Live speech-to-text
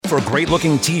For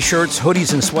great-looking t-shirts,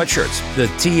 hoodies, and sweatshirts, the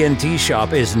TNT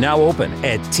shop is now open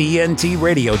at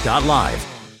tntradio.live.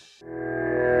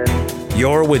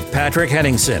 You're with Patrick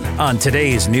Henningsen on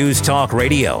today's News Talk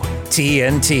Radio,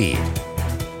 TNT.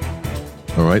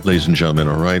 All right, ladies and gentlemen.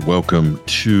 All right, welcome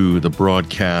to the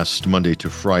broadcast Monday to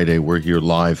Friday. We're here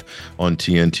live on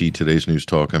TNT, today's News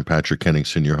Talk. I'm Patrick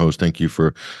Henningsen, your host. Thank you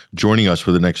for joining us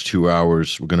for the next 2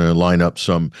 hours. We're going to line up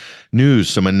some news,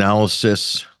 some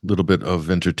analysis, a little bit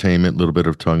of entertainment, a little bit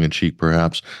of tongue-in-cheek,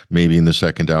 perhaps, maybe in the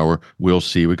second hour. We'll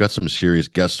see. We got some serious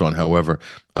guests on, however,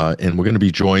 and we're going to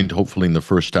be joined, hopefully in the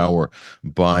first hour,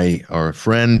 by our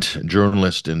friend,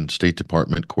 journalist, and State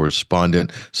Department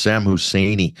correspondent, Sam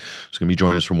Husseini. He's going to be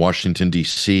joining us from Washington,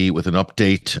 D.C. with an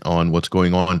update on what's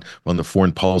going on the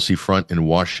foreign policy front in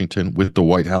Washington with the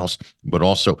White House, but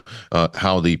also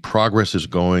how the progress is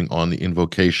going on the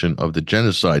invocation of the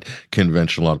Genocide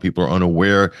Convention. A lot of people are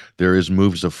unaware there is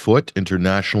moves afoot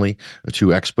internationally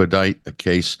to expedite a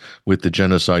case with the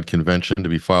Genocide Convention to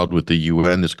be filed with the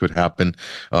UN. This could happen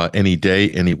any day,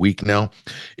 any week now.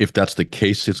 If that's the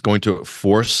case, it's going to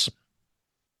force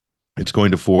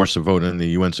a vote in the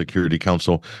UN Security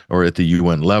Council or at the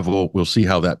UN level. We'll see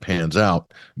how that pans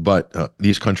out. But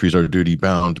these countries are duty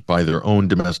bound by their own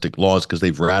domestic laws because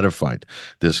they've ratified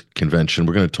this convention.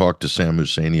 We're going to talk to Sam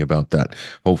Husseini about that.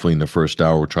 Hopefully in the first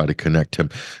hour, we'll try to connect him.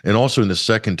 And also in the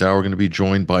second hour, we're going to be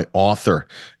joined by author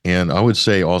and I would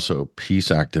say also peace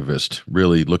activist,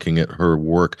 really looking at her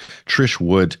work. Trish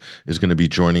Wood is going to be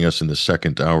joining us in the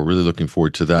second hour. Really looking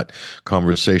forward to that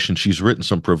conversation. She's written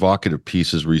some provocative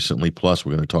pieces recently. Plus,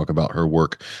 we're going to talk about her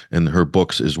work and her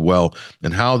books as well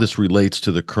and how this relates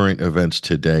to the current events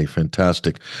today.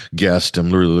 Fantastic guest.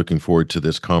 I'm really looking forward to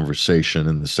this conversation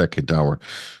in the second hour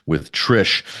with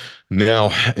Trish. Now,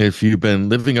 if you've been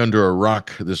living under a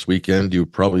rock this weekend, you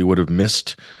probably would have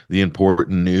missed the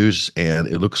important news, and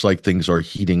it looks like things are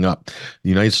heating up. The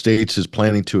United States is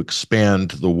planning to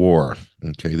expand the war.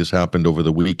 Okay, this happened over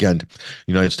the weekend. The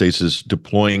United States is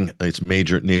deploying its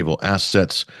major naval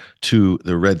assets to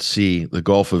the Red Sea, the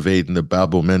Gulf of Aden, the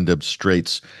Bab el-Mandeb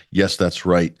Straits. Yes, that's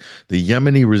right. The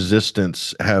Yemeni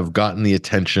resistance have gotten the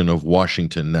attention of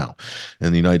Washington now,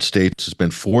 and the United States has been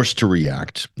forced to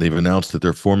react. They've announced that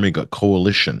they're forming a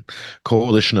coalition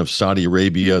of Saudi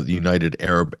Arabia, the United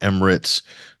Arab Emirates,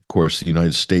 of course, the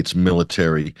United States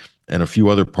military, and a few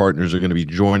other partners are going to be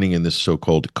joining in this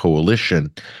so-called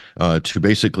coalition to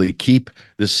basically keep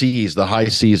the seas, the high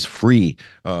seas, free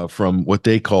from what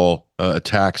they call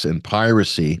attacks and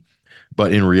piracy.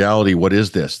 But in reality, what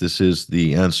is this? This is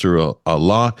the Ansar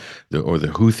Allah, or the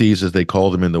Houthis, as they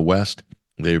call them in the West.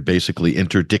 They're basically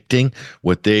interdicting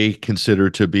what they consider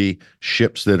to be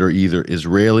ships that are either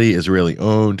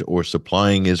Israeli-owned, or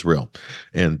supplying Israel.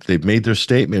 And they've made their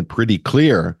statement pretty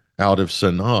clear out of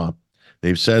Sana'a.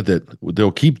 They've said that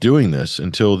they'll keep doing this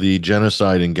until the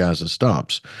genocide in Gaza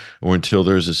stops, or until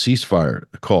there's a ceasefire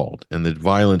called and the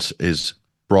violence is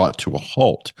brought to a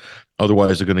halt.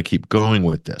 Otherwise, they're going to keep going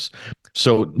with this.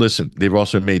 So listen, they've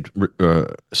also made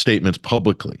statements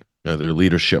publicly, their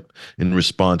leadership, in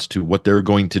response to what they're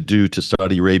going to do to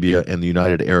Saudi Arabia and the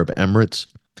United Arab Emirates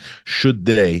should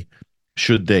they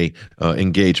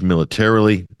engage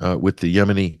militarily with the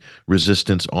Yemeni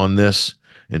resistance on this.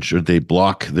 And should they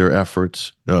block their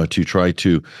efforts to try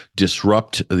to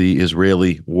disrupt the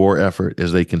Israeli war effort,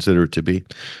 as they consider it to be?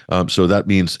 So that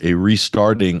means a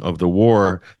restarting of the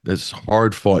war, this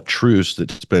hard-fought truce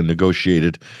that's been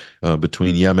negotiated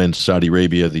between Yemen, Saudi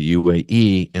Arabia, the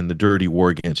UAE, and the dirty war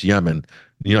against Yemen.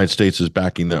 The United States is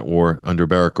backing that war under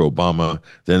Barack Obama,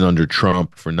 then under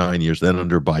Trump for 9 years, then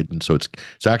under Biden. So it's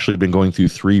actually been going through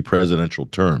 3 presidential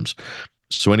terms.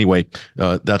 So anyway,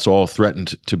 that's all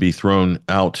threatened to be thrown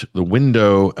out the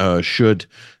window should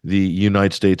the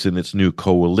United States and its new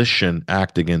coalition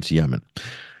act against Yemen.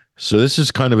 So this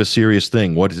is kind of a serious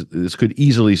thing. This could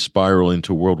easily spiral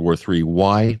into World War III.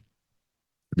 Why?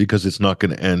 Because it's not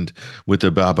going to end with the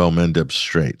Bab el-Mandeb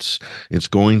Straits. It's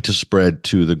going to spread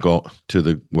to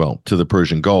the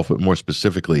Persian Gulf, but more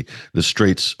specifically, the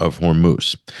Straits of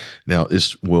Hormuz. Now,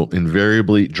 this will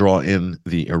invariably draw in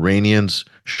the Iranians,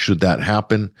 should that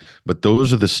happen. But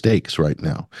those are the stakes right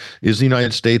now. Is the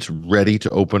United States ready to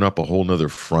open up a whole nother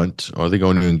front? Are they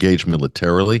going to engage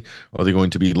militarily? Are they going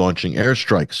to be launching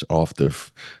airstrikes off the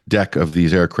deck of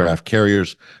these aircraft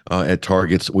carriers at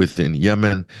targets within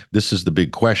Yemen? This is the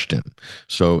big question.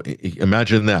 So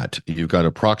imagine that. You've got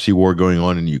a proxy war going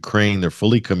on in Ukraine. They're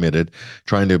fully committed,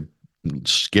 trying to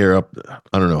scare up,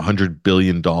 I don't know, $100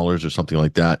 billion or something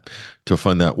like that to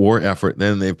fund that war effort.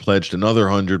 Then they've pledged another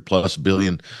 100+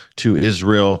 billion to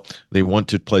Israel. They want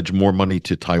to pledge more money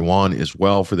to Taiwan as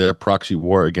well for their proxy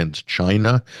war against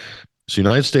China. So the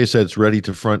United States said it's ready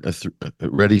to fight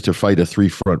a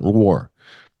three-front war,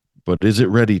 but is it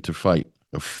ready to fight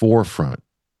a four-front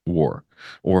war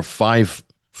or a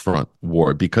five-front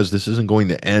war? Because this isn't going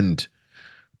to end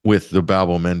with the Bab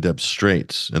el-Mandeb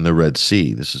Straits and the Red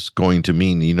Sea. This is going to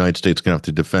mean the United States is going to have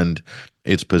to defend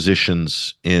its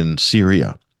positions in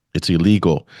Syria, its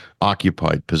illegal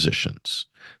occupied positions.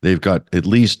 They've got at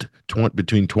least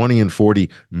between 20 and 40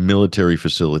 military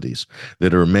facilities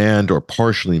that are manned or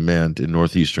partially manned in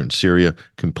northeastern Syria,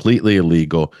 completely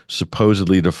illegal,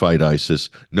 supposedly to fight ISIS.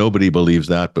 Nobody believes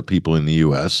that but people in the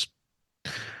U.S.,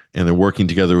 and they're working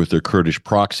together with their Kurdish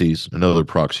proxies, another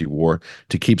proxy war,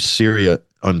 to keep Syria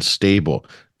unstable.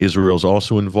 Israel's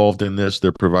also involved in this.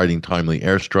 They're providing timely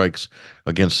airstrikes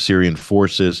against Syrian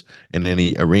forces and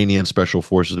any Iranian special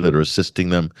forces that are assisting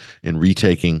them in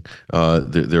retaking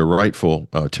their rightful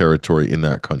territory in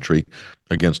that country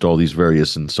against all these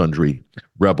various and sundry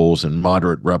rebels and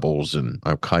moderate rebels and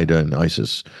Al-Qaeda and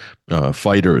ISIS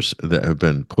fighters that have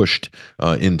been pushed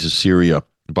into Syria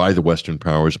by the Western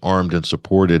powers, armed and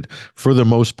supported for the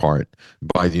most part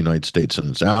by the United States and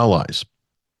its allies.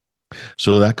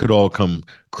 So that could all come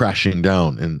crashing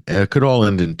down, and it could all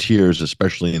end in tears,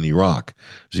 especially in Iraq.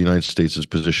 The United States'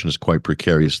 position is quite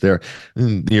precarious there.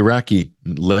 And the Iraqi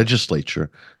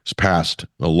legislature has passed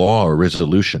a law or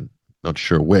resolution, not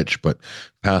sure which, but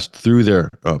passed through their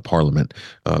parliament,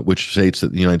 which states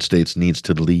that the United States needs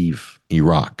to leave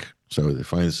Iraq. So they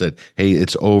finally said, hey,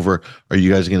 it's over. Are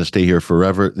you guys going to stay here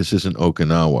forever? This isn't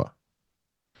Okinawa.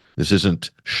 This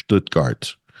isn't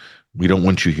Stuttgart. We don't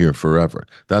want you here forever.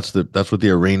 That's what the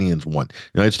Iranians want.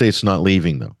 The United States is not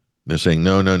leaving, though. They're saying,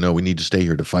 no, no, no, we need to stay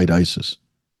here to fight ISIS.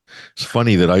 It's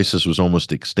funny that ISIS was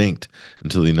almost extinct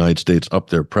until the United States upped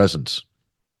their presence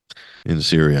in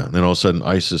Syria. And then all of a sudden,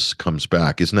 ISIS comes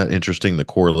back. Isn't that interesting, the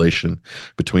correlation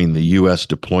between the U.S.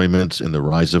 deployments and the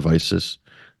rise of ISIS?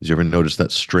 Did you ever notice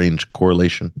that strange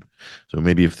correlation? So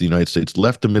maybe if the United States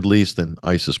left the Middle East, then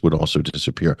ISIS would also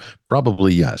disappear.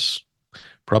 Probably yes.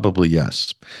 Probably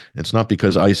yes. It's not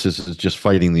because ISIS is just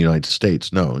fighting the United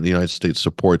States. No, the United States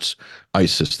supports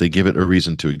ISIS. They give it a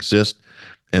reason to exist.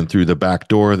 And through the back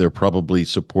door, they're probably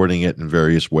supporting it in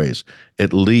various ways,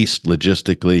 at least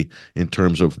logistically, in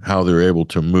terms of how they're able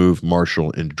to move,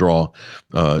 marshal, and draw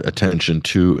attention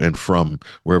to and from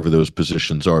wherever those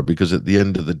positions are. Because at the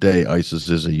end of the day, ISIS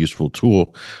is a useful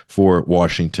tool for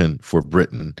Washington, for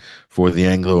Britain, for the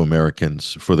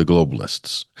Anglo-Americans, for the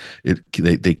globalists.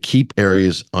 They keep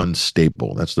areas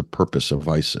unstable. That's the purpose of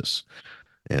ISIS.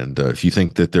 And if you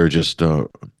think that they're just a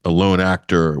lone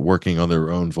actor working on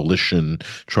their own volition,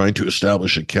 trying to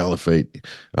establish a caliphate,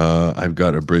 I've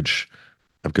got a bridge.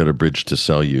 I've got a bridge to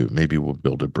sell you. Maybe we'll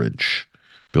build a bridge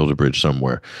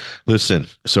somewhere. Listen.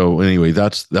 So anyway,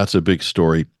 that's a big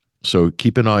story. So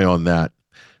keep an eye on that.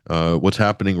 What's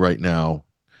happening right now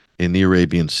in the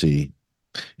Arabian Sea,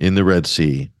 in the Red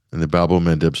Sea, in the Bab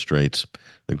el-Mandeb Straits,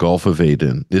 the Gulf of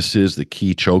Aden. This is the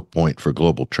key choke point for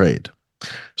global trade.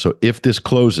 So if this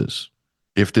closes,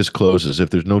 if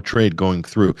there's no trade going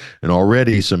through, and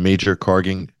already some major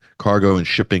cargo and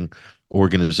shipping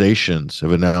organizations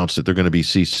have announced that they're going to be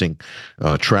ceasing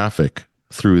traffic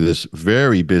through this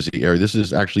very busy area. This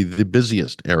is actually the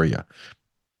busiest area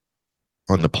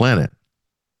on the planet.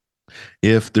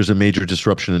 If there's a major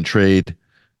disruption in trade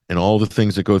and all the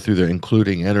things that go through there,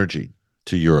 including energy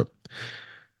to Europe,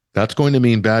 that's going to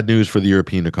mean bad news for the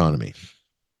European economy.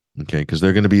 Okay, because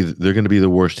they're going to be the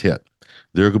worst hit.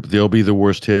 They'll be the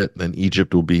worst hit. Then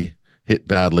Egypt will be hit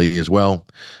badly as well,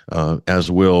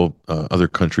 as will other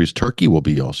countries. Turkey will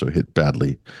be also hit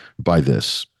badly by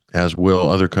this, as will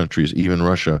other countries. Even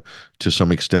Russia, to some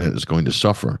extent, is going to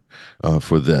suffer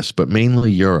for this. But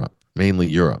mainly Europe.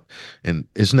 And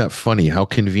isn't that funny? How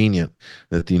convenient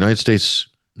that the United States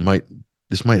might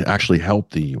actually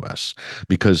help the U.S.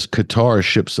 because Qatar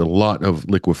ships a lot of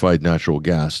liquefied natural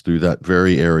gas through that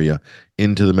very area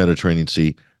into the Mediterranean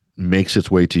Sea, makes its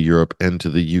way to Europe and to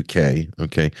the UK.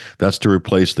 Okay, that's to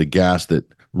replace the gas that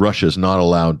Russia is not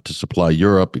allowed to supply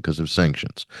Europe because of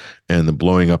sanctions and the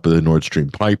blowing up of the Nord Stream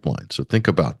pipeline. So think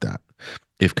about that.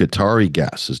 If Qatari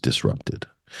gas is disrupted,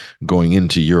 going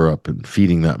into Europe and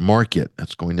feeding that market,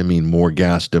 that's going to mean more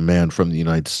gas demand from the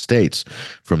United States,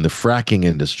 from the fracking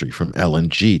industry, from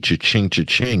LNG. Cha-ching,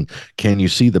 cha-ching. Can you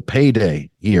see the payday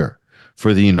here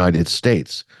for the United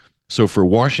States? So for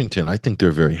Washington, I think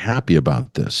they're very happy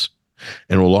about this.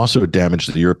 and will also damage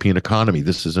the European economy.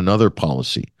 This is another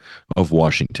policy of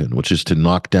Washington, which is to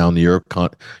knock down the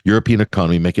European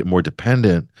economy, make it more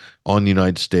dependent on the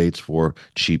United States for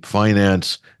cheap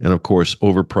finance and, of course,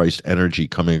 overpriced energy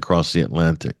coming across the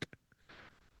Atlantic.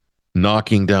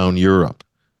 Knocking down Europe,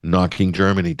 knocking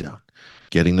Germany down,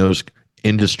 getting those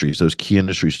industries, those key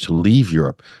industries, to leave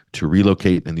Europe, to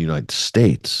relocate in the United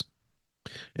States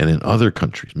and in other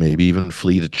countries, maybe even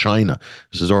flee to China.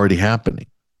 This is already happening.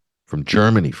 From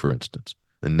Germany, for instance,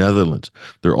 the Netherlands,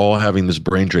 they're all having this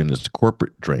brain drain, this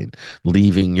corporate drain,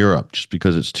 leaving Europe just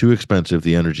because it's too expensive,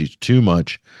 the energy's too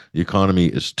much, the economy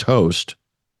is toast,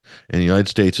 and the United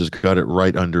States has got it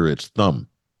right under its thumb,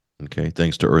 okay,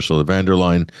 thanks to Ursula von der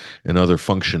Leyen and other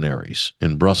functionaries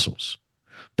in Brussels.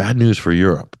 Bad news for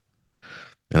Europe.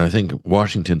 And I think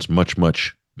Washington's much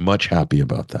happy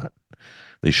about that.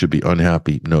 They should be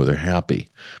unhappy. No, they're happy.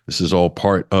 This is all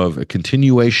part of a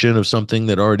continuation of something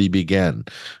that already began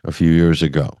a few years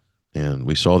ago. And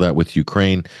we saw that with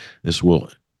Ukraine. This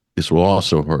will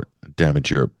also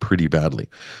damage Europe pretty badly.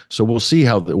 So we'll see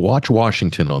watch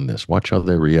Washington on this. Watch how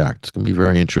they react. It's going to be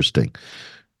very interesting.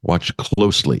 Watch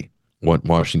closely what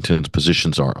Washington's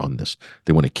positions are on this.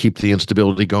 They want to keep the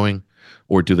instability going,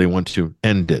 or do they want to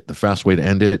end it? The fast way to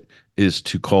end it is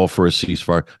to call for a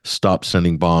ceasefire, stop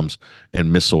sending bombs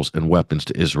and missiles and weapons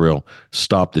to Israel,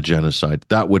 stop the genocide.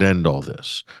 That would end all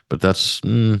this. But that's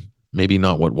maybe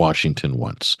not what Washington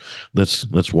wants.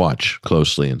 Let's watch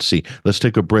closely and see. Let's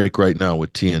take a break right now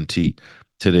with TNT,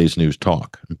 Today's News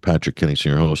Talk. Patrick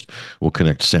Henningsen, your host. We'll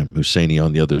connect Sam Husseini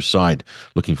on the other side.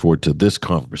 Looking forward to this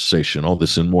conversation. All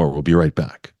this and more. We'll be right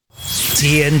back.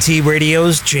 TNT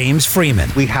Radio's James Freeman.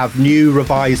 We have new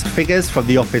revised figures from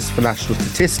the Office for National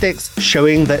Statistics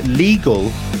showing that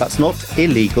that's not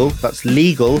illegal, that's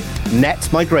legal,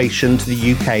 net migration to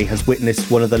the UK has witnessed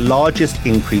one of the largest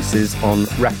increases on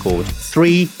record.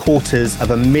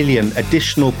 750,000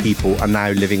 additional people are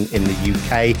now living in the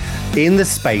UK in the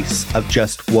space of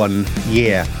just 1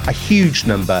 year. A huge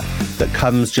number that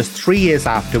comes just 3 years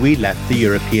after we left the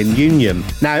European Union.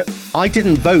 Now, I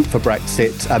didn't vote for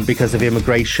Brexit because of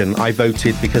immigration. I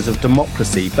voted because of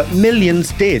democracy. But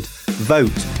millions did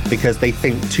vote because they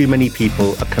think too many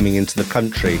people are coming into the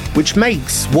country, which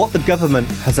makes what the government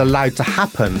has allowed to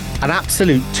happen an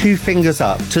absolute two fingers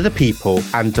up to the people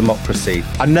and democracy.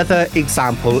 Another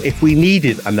example, if we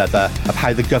needed another, of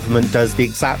how the government does the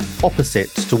exact opposite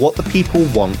to what the people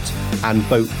want and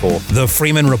vote for. The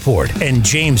Freeman Report and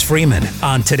James Freeman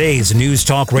on today's News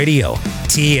Talk Radio,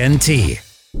 TNT.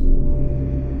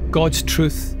 God's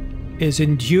truth is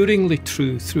enduringly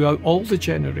true throughout all the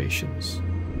generations.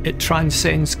 It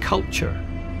transcends culture.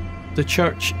 The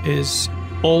church is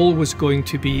always going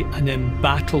to be an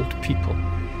embattled people.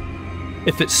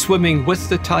 If it's swimming with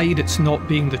the tide, it's not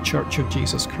being the church of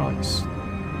Jesus Christ.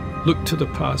 Look to the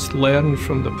past, learn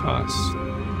from the past,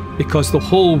 because the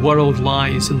whole world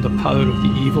lies in the power of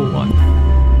the evil one.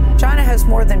 China has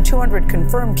more than 200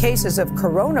 confirmed cases of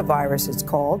coronavirus, it's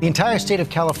called. The entire state of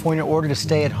California ordered to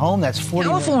stay at home. That's 40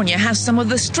 California has some of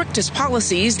the strictest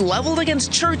policies leveled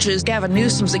against churches. Gavin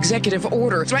Newsom's executive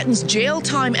order threatens jail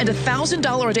time and a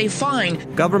 $1,000 a day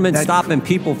fine. Government stopping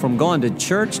people from going to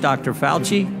church, Dr.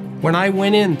 Fauci. When I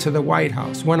went into the White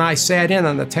House, when I sat in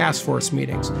on the task force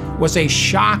meetings, was a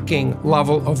shocking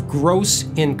level of gross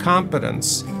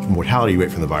incompetence. The mortality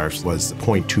rate from the virus was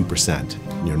 0.2%,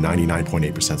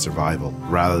 99.8% survival,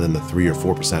 rather than the 3 or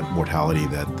 4% mortality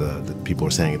that the people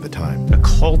were saying at the time. The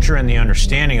culture and the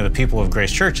understanding of the people of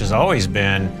Grace Church has always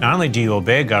been, not only do you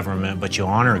obey government, but you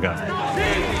honor government.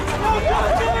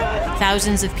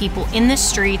 Thousands of people in the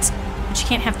streets, but you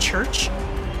can't have church?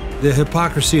 The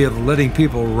hypocrisy of letting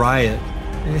people riot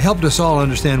helped us all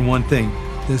understand one thing.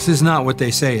 This is not what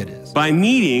they say it is. By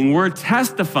meeting, we're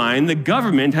testifying the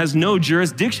government has no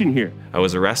jurisdiction here. I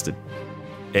was arrested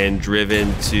and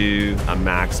driven to a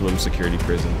maximum security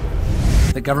prison.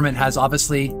 The government has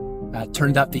obviously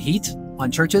turned up the heat on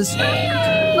churches.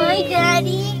 My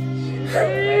daddy.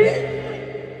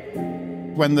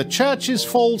 When the churches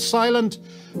fall silent,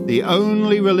 the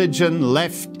only religion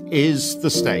left is the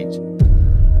state.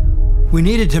 We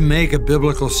needed to make a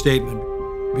biblical statement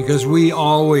because we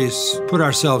always put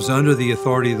ourselves under the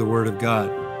authority of the Word of God.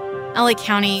 LA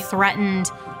County threatened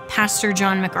Pastor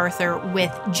John MacArthur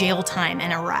with jail time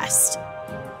and arrest.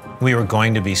 We were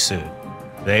going to be sued.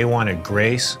 They wanted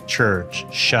Grace Church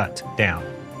shut down.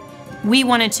 We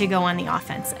wanted to go on the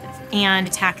offensive and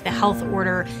attack the health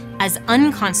order as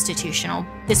unconstitutional.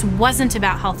 This wasn't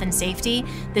about health and safety.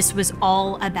 This was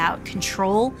all about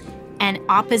control and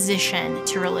opposition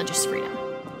to religious freedom.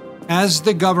 As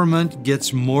the government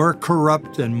gets more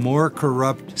corrupt and more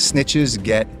corrupt, snitches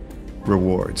get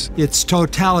rewards. Its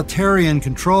totalitarian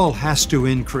control has to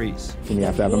increase. And you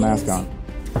have to have a mask on.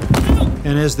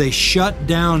 And as they shut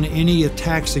down any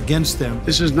attacks against them,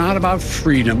 this is not about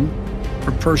freedom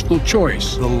or personal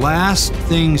choice. The last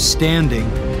thing standing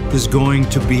is going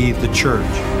to be the church.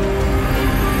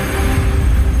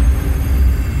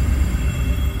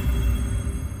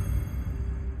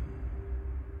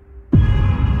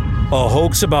 A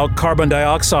hoax about carbon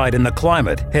dioxide in the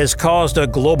climate has caused a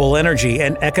global energy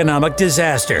and economic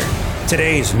disaster.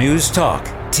 Today's News Talk,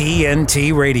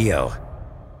 TNT Radio.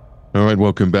 All right,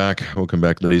 welcome back. Welcome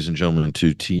back, ladies and gentlemen,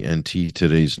 to TNT,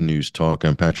 today's News Talk.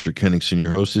 I'm Patrick Henningsen,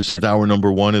 your host. This is hour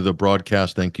number one of the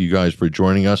broadcast. Thank you guys for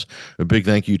joining us. A big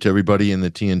thank you to everybody in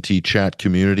the TNT chat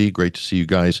community. Great to see you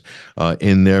guys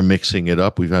in there mixing it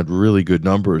up. We've had really good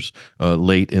numbers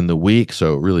late in the week,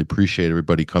 so really appreciate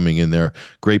everybody coming in there.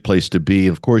 Great place to be.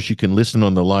 Of course, you can listen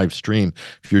on the live stream.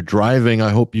 If you're driving,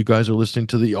 I hope you guys are listening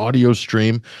to the audio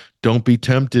stream. Don't be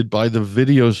tempted by the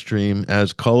video stream,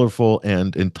 as colorful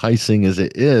and enticing as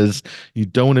it is. You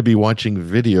don't want to be watching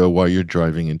video while you're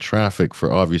driving in traffic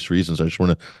for obvious reasons. I just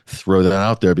want to throw that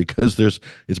out there because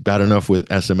it's bad enough with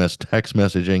SMS text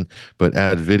messaging, but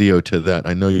add video to that.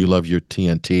 I know you love your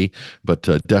TNT, but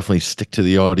definitely stick to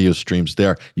the audio streams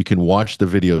there. You can watch the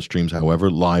video streams,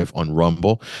 however, live on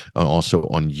Rumble, also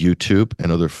on YouTube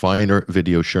and other finer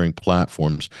video sharing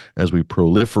platforms as we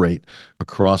proliferate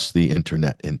across the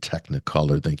internet in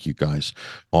Technicolor. Thank you guys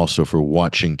also for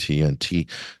watching TNT.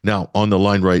 Now, on the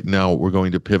line right now, we're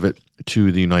going to pivot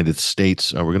to the United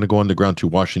States. We're going to go on the ground to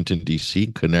Washington, D.C.,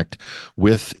 connect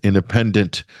with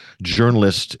independent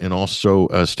journalist and also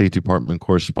State Department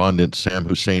correspondent Sam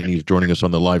Husseini. He's joining us on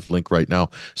the live link right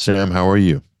now. Sam, how are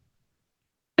you?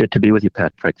 Good to be with you,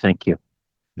 Patrick. Thank you.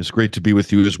 It's great to be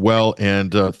with you as well.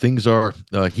 And things are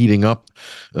heating up,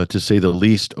 to say the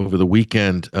least, over the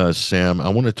weekend, Sam. I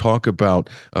want to talk about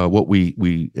what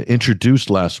we introduced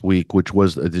last week, which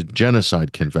was the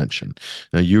Genocide Convention.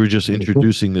 Now, you were just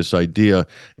introducing this idea,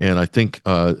 and I think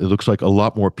it looks like a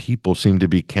lot more people seem to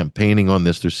be campaigning on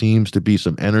this. There seems to be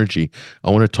some energy.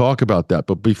 I want to talk about that.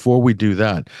 But before we do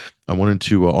that, I wanted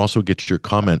to also get your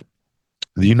comment.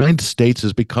 The United States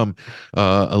has become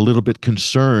a little bit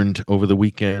concerned over the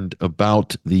weekend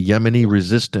about the Yemeni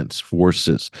resistance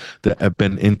forces that have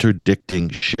been interdicting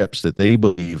ships that they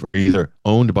believe are either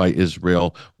owned by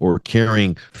Israel or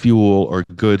carrying fuel or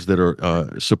goods that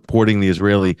are supporting the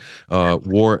Israeli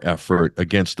war effort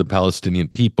against the Palestinian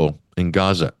people in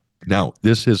Gaza. Now,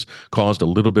 this has caused a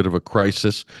little bit of a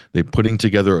crisis. They're putting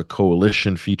together a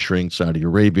coalition featuring Saudi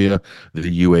Arabia,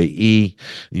 the UAE.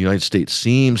 The United States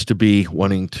seems to be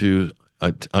wanting to,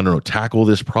 tackle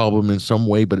this problem in some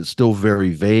way, but it's still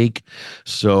very vague.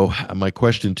 So my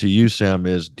question to you, Sam,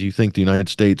 is do you think the United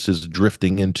States is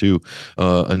drifting into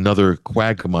another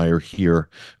quagmire here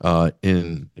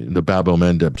in the Bab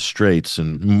el-Mandeb Straits?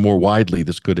 And more widely,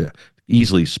 this could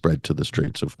easily spread to the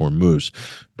Straits of Hormuz.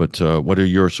 But what are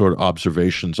your sort of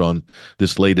observations on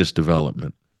this latest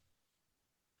development?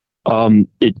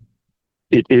 It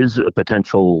is a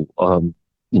potential,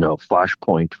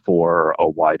 flashpoint for a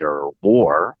wider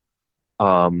war.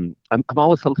 I'm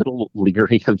always a little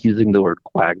leery of using the word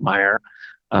quagmire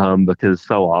because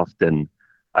so often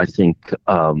I think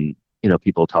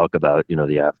people talk about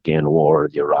the Afghan war,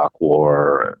 the Iraq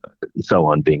war, and so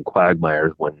on being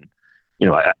quagmires when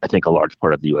I think a large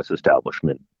part of the U.S.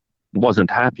 establishment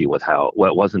wasn't unhappy with how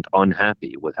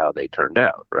they turned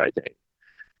out, right? They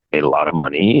made a lot of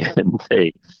money and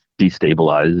they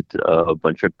destabilized a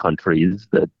bunch of countries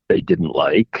that they didn't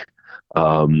like.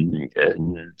 So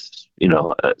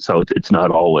it's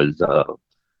not always, a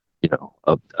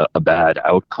bad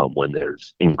outcome when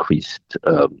there's increased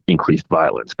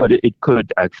violence, but it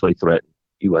could actually threaten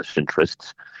U.S.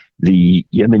 interests. The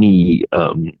Yemeni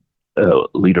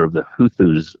leader of the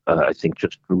Houthis, I think,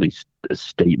 just released a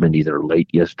statement either late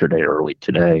yesterday or early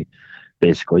today,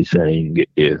 basically saying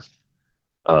if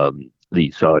the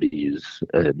Saudis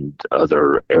and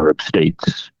other Arab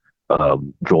states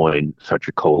join such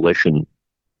a coalition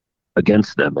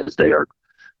against them, as they are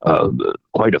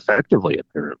quite effectively,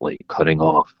 apparently, cutting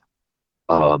off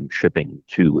shipping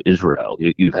to Israel.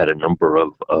 You've had a number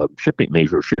of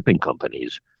major shipping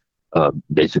companies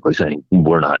basically saying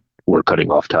we're cutting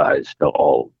off ties to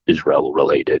all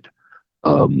Israel-related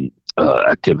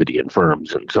activity and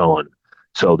firms and so on.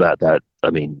 So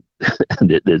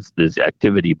this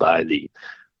activity by the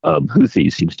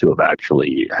Houthis seems to have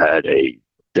actually had a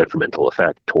detrimental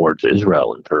effect towards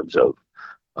Israel in terms of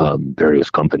various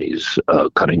companies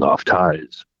cutting off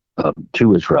ties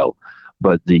to Israel.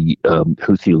 But the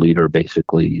Houthi leader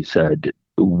basically said,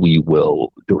 we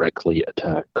will directly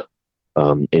attack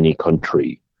any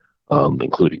country,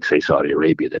 including, say, Saudi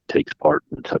Arabia, that takes part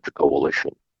in such a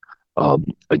coalition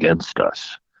against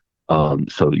us.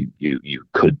 So you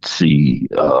could see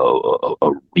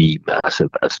a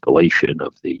massive escalation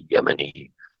of the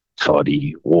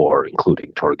Yemeni-Saudi war,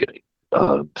 including targeting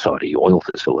Saudi oil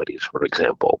facilities, for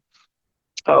example,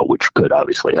 which could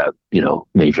obviously have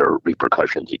major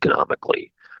repercussions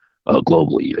economically,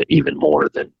 globally, even more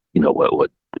than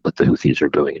what the Houthis are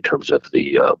doing in terms of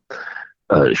the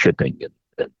shipping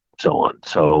and so on.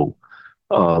 So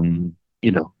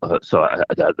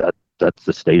that's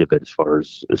the state of it as far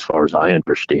as I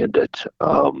understand it.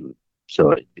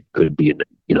 So it could be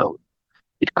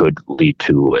it could lead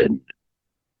to an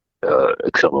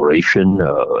acceleration,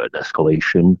 an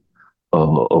escalation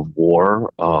of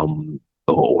war,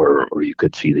 or you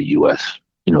could see the U.S.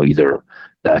 Either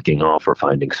backing off or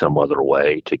finding some other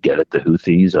way to get at the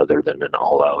Houthis other than an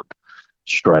all-out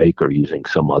strike, or using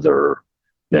some other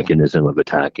mechanism of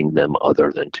attacking them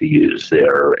other than to use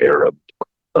their Arab,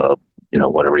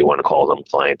 whatever you want to call them,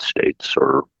 client states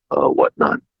or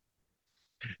whatnot.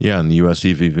 Yeah, and the U.S.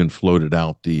 even floated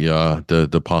out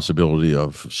the possibility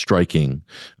of striking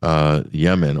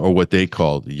Yemen, or what they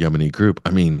call the Yemeni group.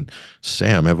 I mean,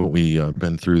 Sam, haven't we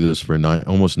been through this for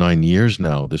almost 9 years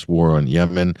now, this war on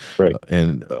Yemen? Right.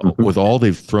 And with all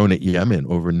they've thrown at Yemen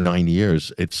over 9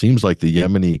 years, it seems like the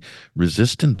Yemeni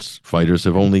resistance fighters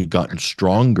have only gotten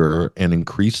stronger and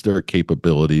increased their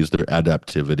capabilities, their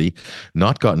adaptivity,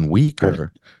 not gotten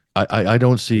weaker. I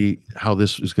don't see how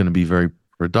this is going to be very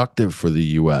productive for the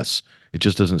U.S. It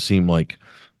just doesn't seem like,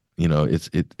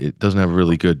 it doesn't have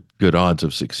really good odds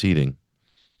of succeeding.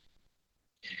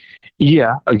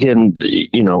 Yeah, again,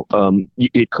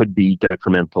 it could be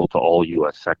detrimental to all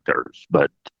U.S. sectors,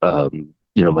 but the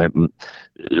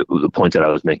point that I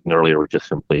was making earlier was just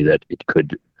simply that it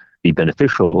could be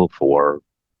beneficial for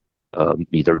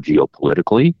either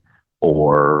geopolitically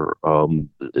or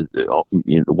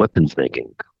weapons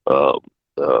making.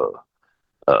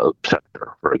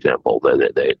 Sector, for example,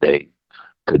 they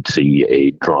could see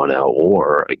a drawn-out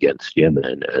war against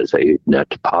Yemen as a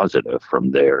net positive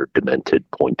from their demented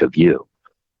point of view.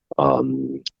 But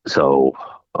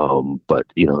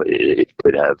it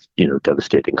could have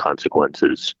devastating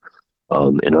consequences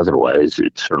in other ways.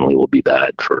 It certainly will be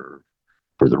bad for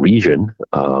the region,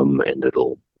 and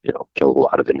it'll kill a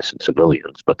lot of innocent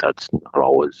civilians. But that's not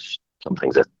always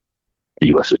something that the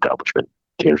U.S. establishment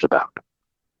cares about.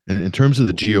 In terms of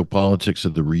the geopolitics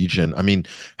of the region, I mean,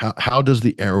 how does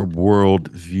the Arab world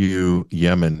view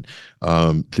Yemen?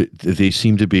 They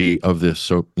seem to be of this,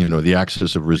 so the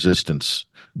axis of resistance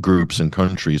groups and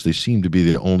countries. They seem to be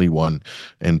the only one,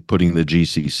 and putting the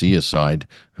GCC aside,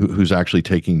 who's actually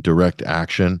taking direct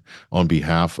action on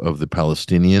behalf of the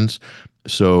Palestinians.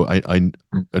 So am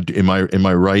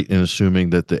I right in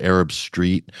assuming that the Arab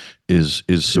Street is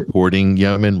supporting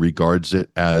Yemen, regards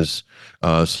it as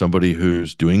somebody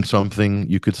who's doing something,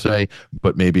 you could say,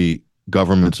 but maybe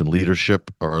governments and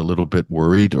leadership are a little bit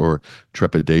worried or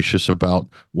trepidatious about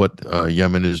what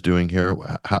Yemen is doing here?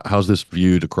 How's this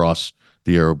viewed across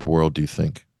the Arab world, do you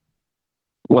think?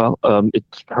 Well,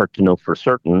 it's hard to know for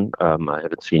certain. I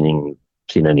haven't seen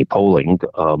any polling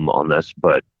on this,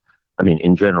 but I mean,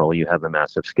 in general, you have a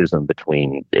massive schism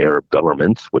between the Arab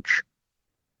governments, which,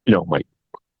 might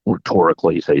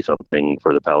rhetorically say something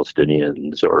for the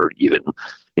Palestinians, or even,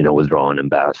 withdraw an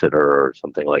ambassador or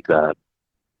something like that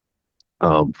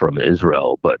from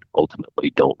Israel, but ultimately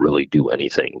don't really do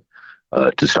anything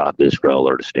to stop Israel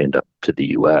or to stand up to the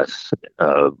U.S.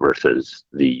 Versus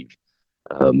the,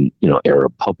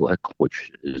 Arab public,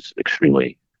 which is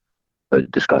extremely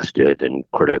disgusted and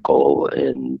critical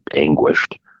and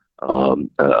anguished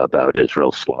about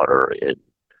Israel's slaughter in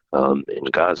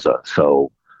Gaza.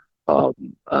 So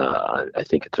I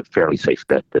think it's a fairly safe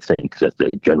bet to think that the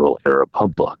general Arab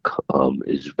public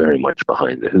is very much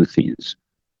behind the Houthis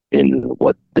in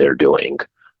what they're doing.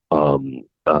 I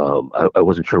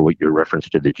wasn't sure what your reference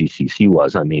to the GCC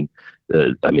was. I mean,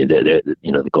 the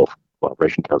Gulf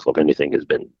Cooperation Council, if anything, has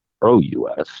been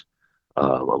pro-U.S.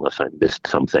 Unless I missed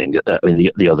something. I mean,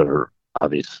 the other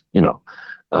obvious,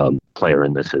 player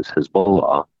in this is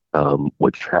Hezbollah,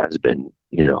 which has been,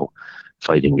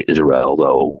 fighting Israel,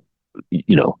 though,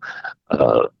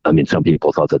 some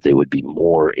people thought that they would be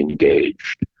more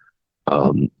engaged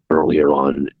earlier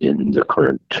on in the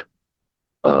current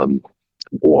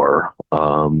war.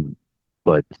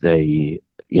 But they,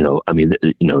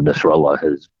 Nasrallah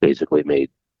has basically made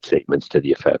statements to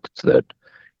the effect that,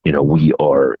 we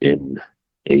are in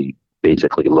a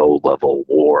basically low-level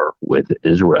war with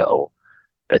Israel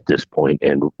at this point,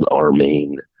 and our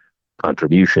main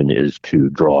contribution is to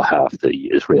draw half the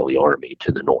Israeli army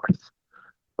to the north,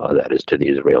 that is to the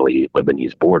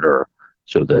Israeli-Lebanese border,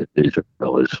 so that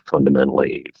Israel is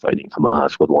fundamentally fighting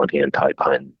Hamas with one hand tied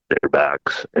behind their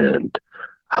backs, and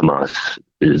Hamas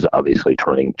is obviously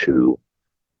trying to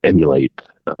emulate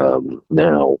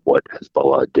now what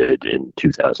Hezbollah did in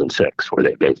 2006, where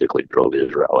they basically drove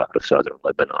Israel out of southern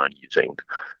Lebanon using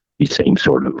the same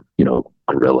sort of,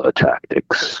 guerrilla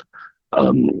tactics,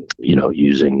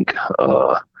 using,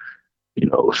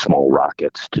 small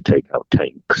rockets to take out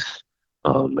tanks,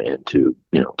 and to,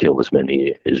 kill as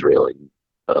many Israeli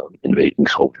invading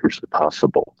soldiers as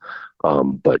possible.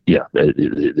 But yeah,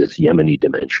 this Yemeni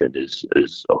dimension is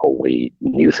a wholly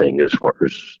new thing as far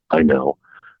as I know.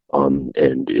 And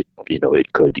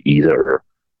it could either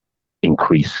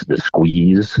increase the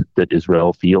squeeze that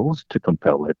Israel feels to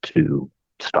compel it to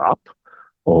stop,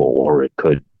 or it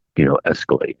could,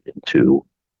 escalate into,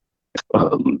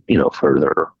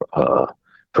 further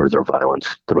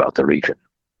violence throughout the region.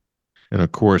 And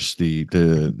of course, the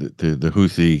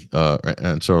Houthi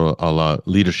Ansar Allah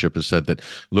leadership has said that,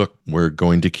 look, we're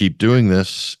going to keep doing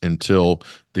this until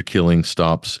the killing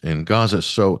stops in Gaza.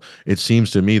 So it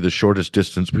seems to me the shortest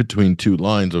distance between two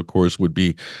lines, of course, would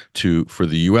be for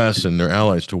the U.S. and their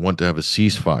allies to want to have a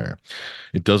ceasefire.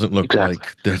 It doesn't look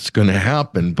like that's going to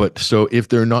happen. But so if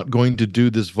they're not going to do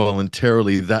this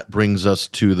voluntarily, that brings us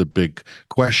to the big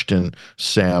question,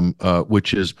 Sam,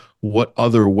 which is what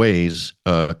other ways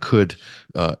could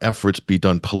efforts be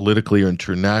done politically or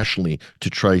internationally to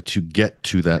try to get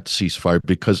to that ceasefire?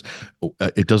 Because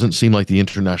it doesn't seem like the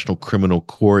International Criminal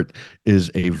Court is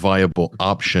a viable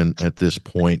option at this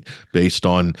point based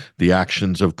on the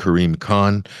actions of Karim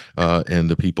Khan and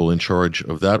the people in charge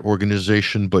of that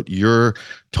organization. But you're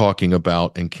talking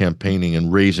about and campaigning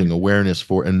and raising awareness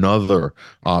for another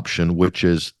option, which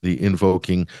is the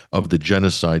invoking of the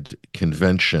Genocide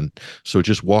Convention. So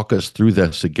just walk us through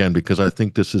this again, because I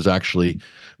think this is actually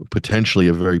potentially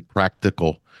a very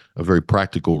practical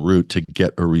route to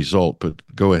get a result. But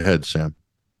go ahead, Sam.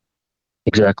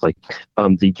 Exactly.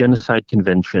 The Genocide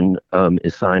Convention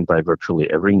is signed by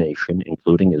virtually every nation,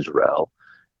 including Israel.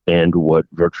 And what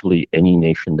virtually any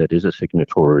nation that is a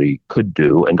signatory could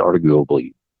do, and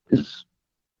arguably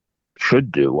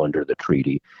should do under the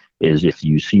treaty, is if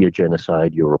you see a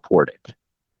genocide, you report it.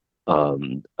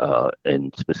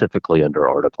 And specifically under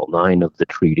Article 9 of the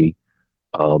treaty,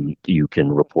 you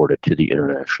can report it to the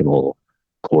International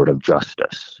Court of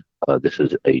Justice. This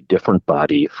is a different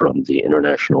body from the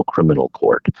International Criminal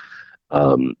Court,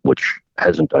 which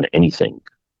hasn't done anything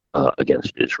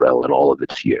against Israel in all of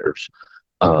its years,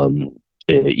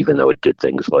 even though it did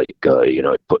things like,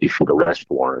 it issued arrest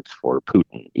warrants for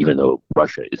Putin, even though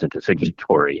Russia isn't a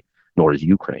signatory, nor is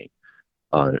Ukraine.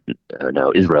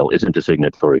 Now, Israel isn't a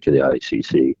signatory to the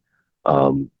ICC,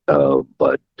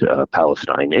 but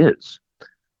Palestine is.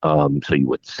 So you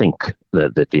would think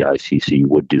that the ICC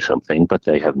would do something, but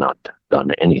they have not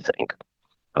done anything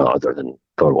other than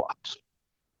photo ops.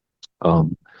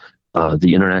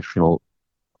 The International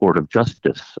Court of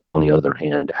Justice, on the other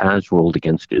hand, has ruled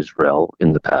against Israel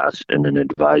in the past in an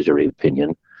advisory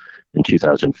opinion. In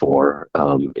 2004,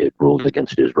 it ruled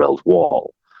against Israel's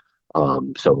wall.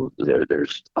 So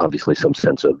there's obviously some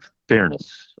sense of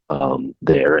fairness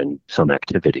there and some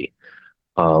activity.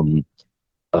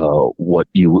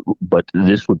 But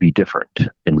this would be different.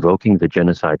 Invoking the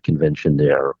Genocide Convention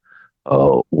there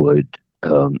would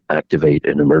activate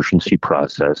an emergency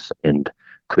process and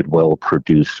could well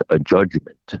produce a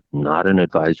judgment, not an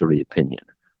advisory opinion,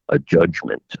 a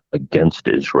judgment against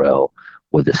Israel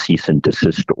with a cease and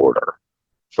desist order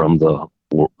from the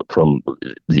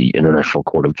International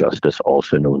Court of Justice,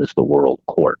 also known as the World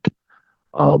Court,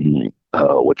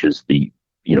 which is the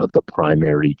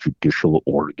primary judicial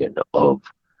organ of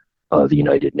the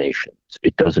United Nations.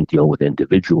 It doesn't deal with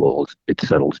individuals; it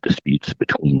settles disputes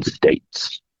between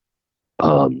states.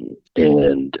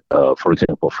 For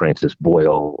example, Francis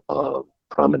Boyle,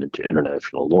 prominent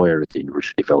international lawyer at the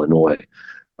University of Illinois,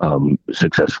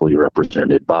 successfully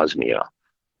represented Bosnia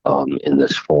in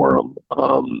this forum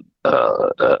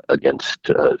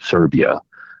against Serbia,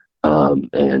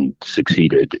 and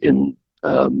succeeded in,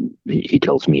 he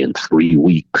tells me, in 3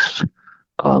 weeks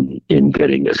in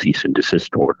getting a cease and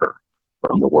desist order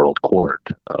from the World Court,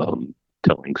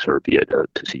 telling Serbia to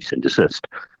cease and desist.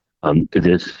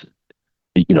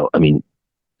 The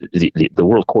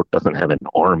World Court doesn't have an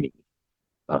army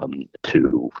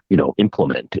to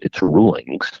implement its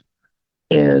rulings,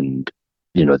 and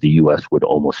the U.S. would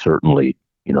almost certainly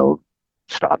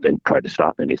try to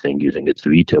stop anything using its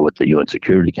veto at the UN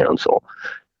Security Council.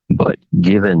 But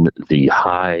given the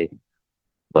high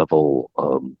level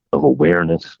of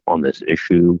awareness on this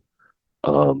issue,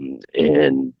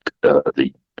 and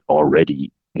the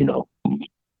already,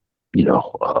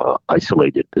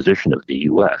 isolated position of the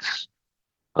U.S.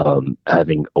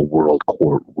 Having a world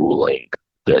court ruling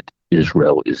that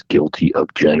Israel is guilty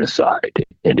of genocide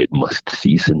and it must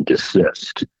cease and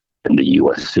desist, and the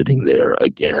U.S. sitting there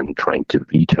again trying to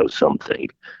veto something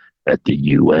at the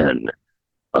UN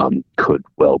could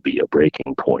well be a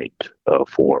breaking point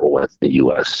for what the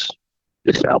U.S.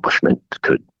 establishment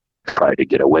could try to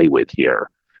get away with here.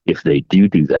 If they do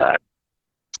that,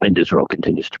 and Israel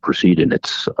continues to proceed in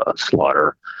its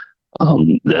slaughter,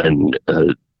 then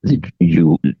the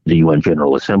UN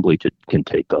General Assembly can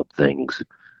take up things,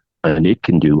 and it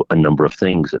can do a number of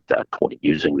things at that point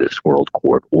using this World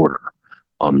Court order.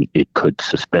 It could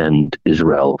suspend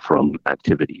Israel from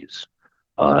activities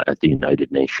at the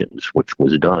United Nations, which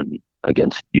was done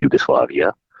against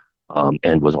Yugoslavia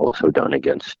and was also done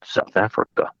against South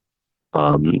Africa.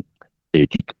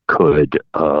 It could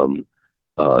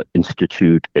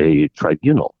institute a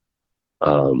tribunal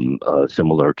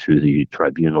similar to the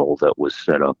tribunal that was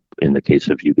set up in the case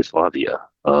of Yugoslavia.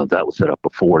 That was set up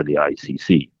before the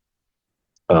ICC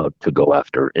to go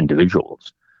after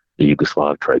individuals. The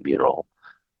Yugoslav tribunal,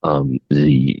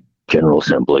 the General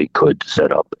Assembly could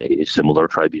set up a similar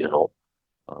tribunal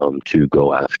to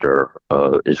go after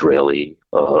Israeli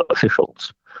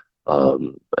officials.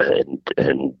 And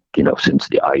since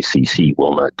the ICC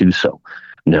will not do so.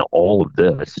 Now, all of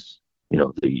this,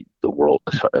 the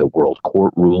World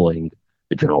Court ruling,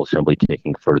 the General Assembly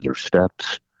taking further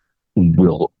steps,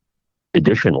 will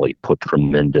additionally put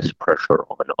tremendous pressure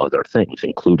on other things,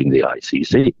 including the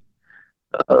ICC.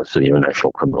 So the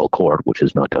International Criminal Court, which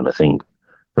has not done a thing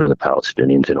for the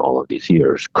Palestinians in all of these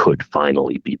years, could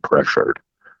finally be pressured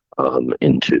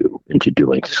into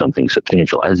doing something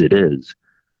substantial. As it is,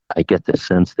 I get the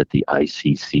sense that the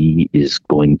ICC is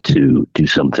going to do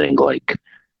something like,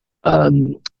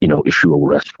 issue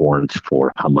arrest warrants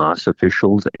for Hamas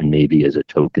officials, and maybe as a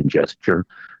token gesture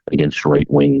against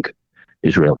right-wing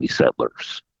Israeli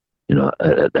settlers.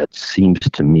 That seems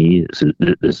to me,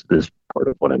 this part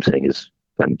of what I'm saying is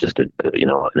kind of just an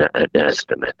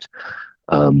estimate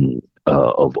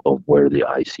of where the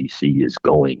ICC is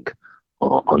going,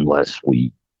 unless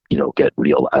we get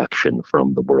real action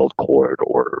from the World Court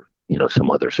or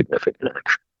some other significant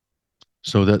action.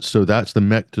 So that's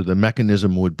the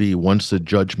mechanism would be, once the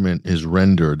judgment is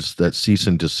rendered, that cease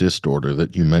and desist order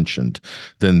that you mentioned,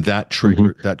 then that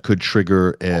could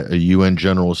trigger a UN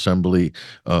General Assembly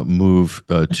move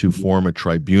to form a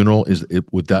tribunal. Is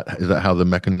that how the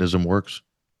mechanism works?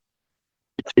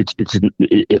 It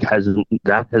hasn't,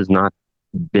 that has not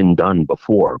been done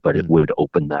before, but it would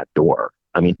open that door.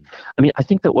 I mean, I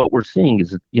think that what we're seeing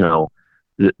is,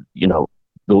 the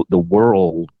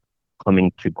world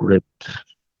coming to grips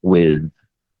with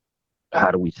how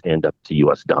do we stand up to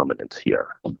U.S. dominance here,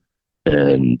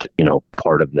 and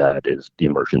part of that is the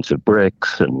emergence of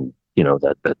BRICS, and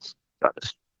that's got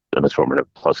an assortment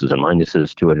of pluses and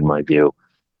minuses to it, in my view.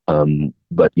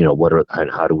 But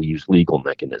how do we use legal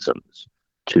mechanisms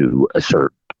to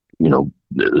assert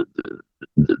the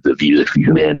views of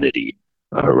humanity,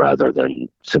 rather than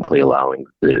simply allowing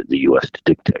the U.S. to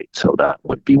dictate? So that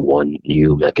would be one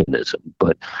new mechanism,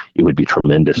 but it would be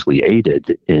tremendously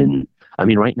aided in,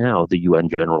 right now, the UN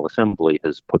General Assembly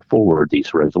has put forward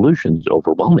these resolutions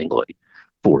overwhelmingly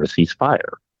for a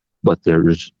ceasefire, but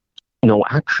there's no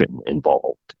action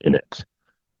involved in it.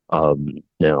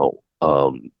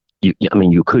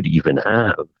 You could even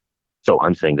have, so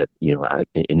I'm saying that,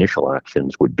 initial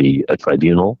actions would be a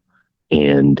tribunal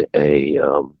and a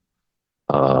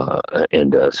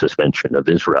suspension of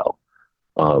Israel.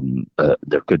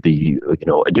 There could be,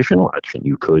 additional action.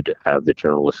 You could have the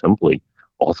General Assembly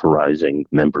authorizing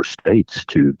member states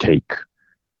to take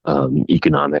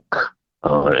economic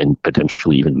and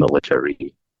potentially even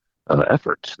military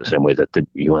efforts, the same way that the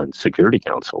UN Security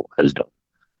Council has done.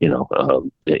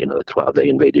 That's why they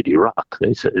invaded Iraq.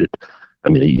 They said,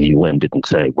 the UN didn't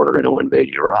say we're going to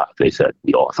invade Iraq. They said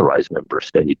we authorize member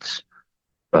states.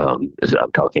 As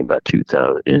I'm talking about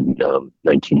in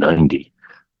 1990,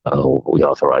 we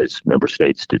authorized member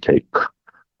states to take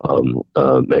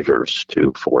measures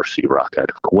to force Iraq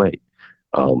out of Kuwait.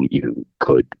 You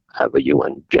could have a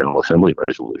UN General Assembly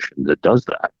resolution that does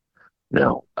that.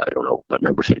 Now, I don't know what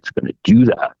member state's going to do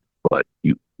that, but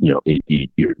you're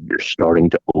starting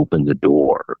to open the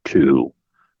door to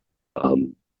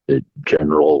the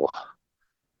general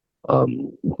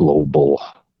global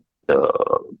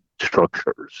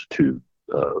structures to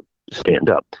stand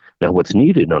up. Now, what's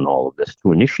needed on all of this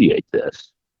to initiate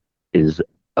this is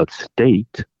a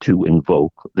state to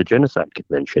invoke the Genocide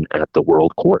Convention at the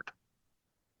World Court.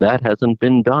 That hasn't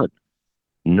been done.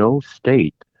 No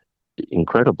state,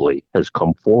 incredibly, has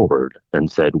come forward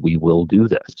and said, we will do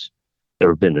this. There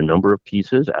have been a number of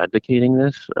pieces advocating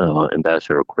this.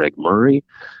 Ambassador Craig Murray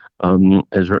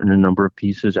has written a number of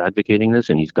pieces advocating this,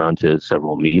 and he's gone to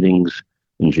several meetings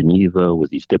in Geneva with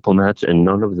these diplomats, and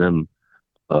none of them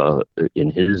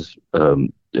in his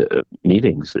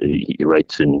meetings, he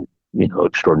writes in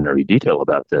extraordinary detail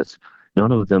about this.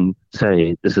 None of them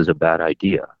say this is a bad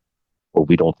idea or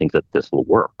we don't think that this will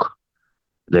work.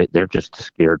 They're just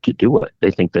scared to do it.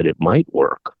 They think that it might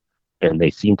work, and they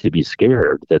seem to be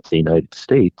scared that the United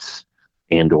States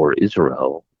and or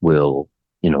Israel will,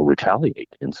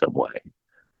 retaliate in some way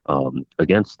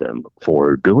against them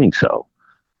for doing so.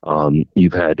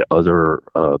 You've had other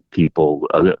people,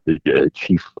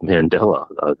 Chief Mandela,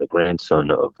 the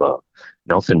grandson of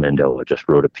Nelson Mandela, just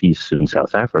wrote a piece in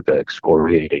South Africa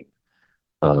excoriating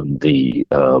the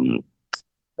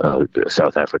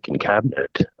South African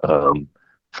cabinet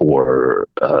for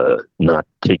not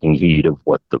taking heed of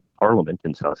what the parliament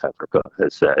in South Africa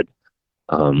has said,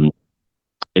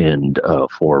 and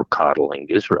for coddling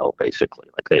Israel, basically.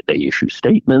 Like they issue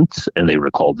statements and they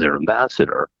recalled their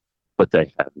ambassador, but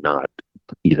they have not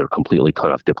either completely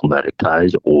cut off diplomatic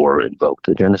ties or invoked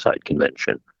the Genocide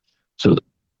Convention. So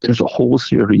there's a whole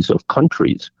series of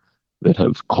countries that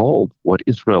have called what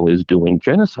Israel is doing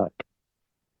genocide.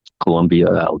 Colombia,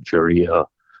 Algeria,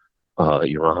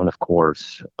 Iran, of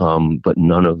course, but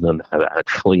none of them have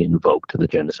actually invoked the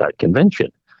Genocide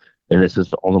Convention. And this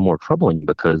is all the more troubling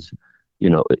because,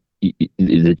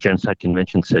 the Genocide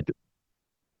Convention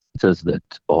says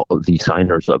that all the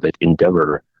signers of it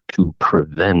endeavor to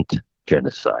prevent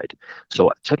genocide.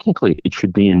 So technically, it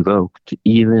should be invoked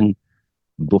even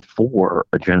before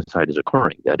a genocide is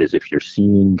occurring. That is, if you're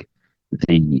seeing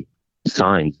the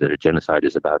signs that a genocide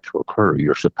is about to occur,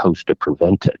 you're supposed to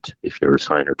prevent it if you're a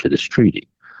signer to this treaty.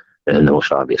 And the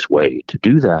most obvious way to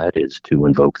do that is to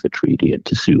invoke the treaty and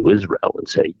to sue Israel and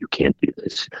say, you can't do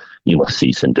this. You must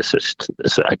cease and desist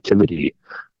this activity,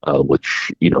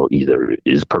 which, either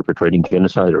is perpetrating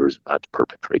genocide or is about to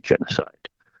perpetrate genocide.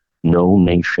 No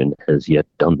nation has yet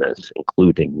done this,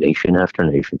 including nation after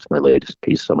nation. It's my latest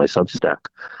piece on my Substack,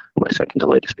 my second to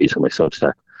latest piece on my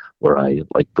Substack, where I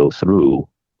go through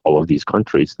all of these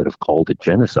countries that have called it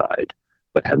genocide,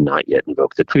 but have not yet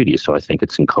invoked the treaty. So I think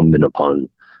it's incumbent upon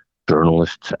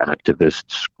journalists,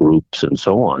 activists, groups, and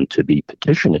so on to be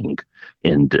petitioning,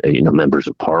 and members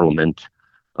of parliament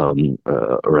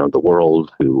around the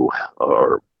world who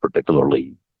are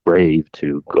particularly brave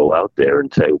to go out there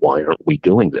and say, why aren't we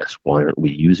doing this? Why aren't we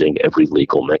using every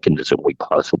legal mechanism we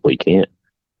possibly can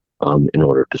in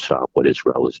order to stop what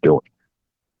Israel is doing?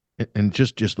 And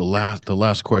just the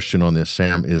last question on this,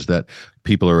 Sam, is that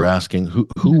people are asking who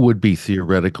would be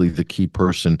theoretically the key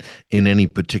person in any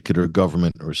particular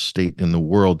government or state in the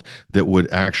world that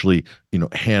would actually,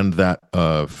 hand that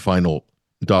final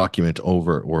document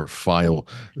over or file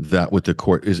that with the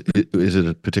court. Is it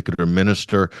a particular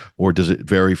minister, or does it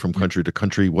vary from country to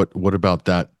country? What about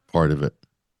that part of it?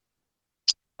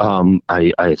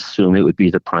 I assume it would be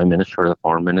the prime minister or the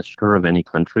foreign minister of any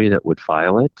country that would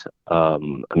file it.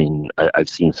 I've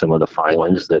seen some of the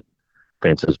filings that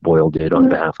Francis Boyle did on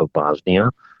behalf of Bosnia.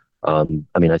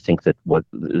 I think that what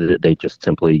they just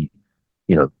simply,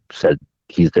 said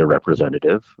he's their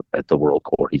representative at the World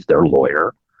Court. He's their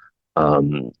lawyer,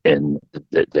 and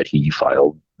that he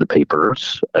filed the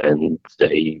papers, and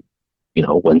they,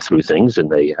 went through things, and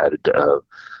they had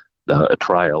a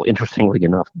trial. Interestingly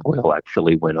enough, Boyle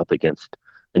actually went up against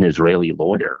an Israeli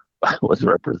lawyer who was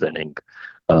representing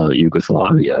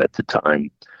Yugoslavia at the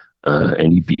time,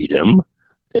 and he beat him,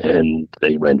 and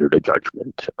they rendered a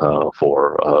judgment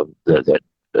that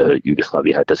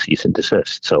Yugoslavia had to cease and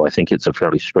desist. So I think it's a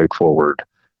fairly straightforward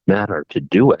matter to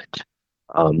do it.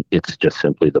 It's just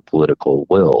simply the political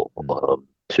will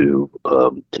to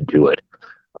do it.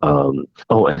 And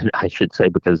I should say,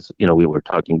 because we were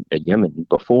talking at Yemen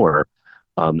before,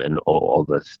 and all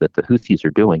this that the Houthis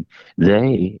are doing.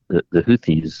 The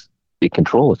Houthis, they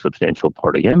control a substantial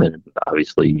part of Yemen.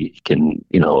 Obviously, can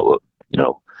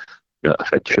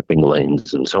affect shipping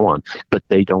lanes and so on, but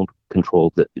they don't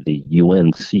control the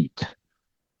UN seat.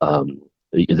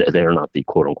 They are not the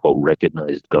quote unquote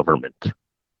recognized government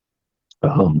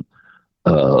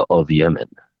of Yemen.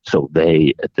 So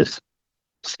they, at this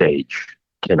stage,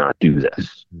 cannot do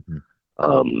this.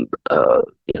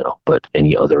 But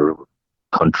any other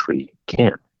country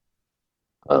can,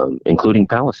 including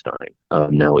Palestine.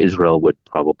 Now, Israel would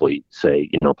probably say,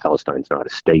 Palestine's not a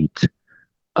state.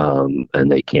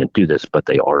 and they can't do this, but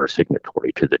they are a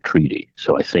signatory to the treaty.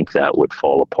 So I think that would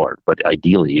fall apart. But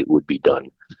ideally, it would be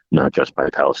done not just by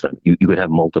Palestine. You could have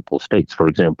multiple states. For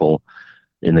example,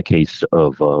 in the case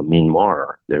of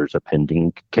Myanmar, there's a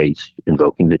pending case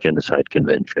invoking the Genocide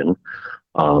Convention,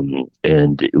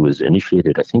 and it was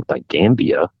initiated, I think, by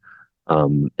Gambia,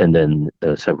 and then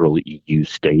several EU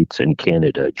states and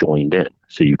Canada joined in.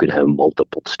 So you could have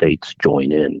multiple states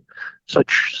join in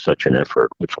such an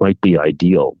effort, which might be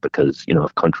ideal because,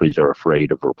 if countries are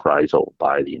afraid of reprisal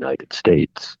by the United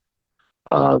States,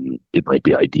 it might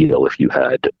be ideal if you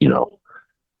had,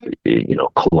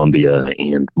 Colombia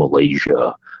and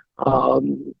Malaysia,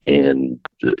 and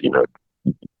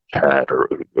Chad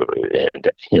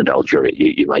and Algeria.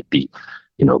 You might be,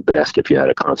 best if you had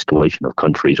a constellation of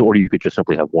countries, or you could just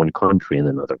simply have one country and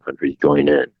then other countries join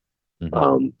in.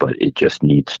 But it just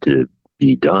needs to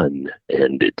be done,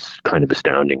 and it's kind of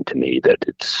astounding to me that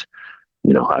it's,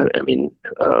 that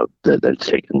it's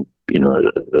taken,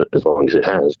 as long as it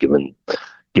has, given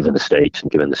the stakes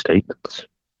and given the statements.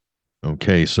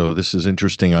 Okay, so this is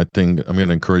interesting. I think I'm going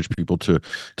to encourage people to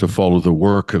follow the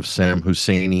work of Sam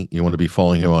Husseini. You want to be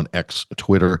following him on X,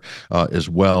 Twitter as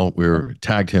well. We're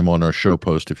tagged him on our show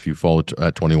post if you follow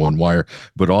at 21 Wire,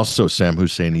 but also Sam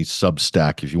Husseini's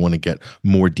Substack if you want to get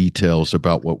more details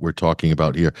about what we're talking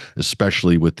about here,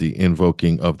 especially with the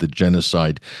invoking of the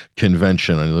Genocide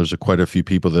Convention. I know there's quite a few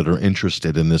people that are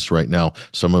interested in this right now,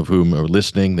 some of whom are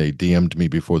listening. They DM'd me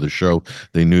before the show.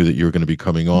 They knew that you were going to be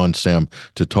coming on, Sam,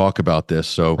 to talk about this.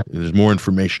 So there's more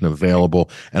information available,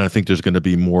 and I think there's going to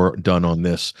be more done on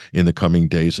this in the coming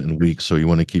days and weeks. So you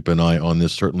want to keep an eye on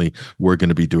this. Certainly, we're going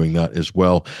to be doing that as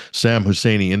well. Sam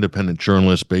Husseini, independent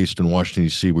journalist based in Washington,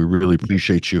 D.C. We really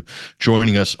appreciate you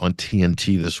joining us on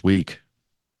TNT this week.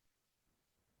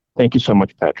 Thank you so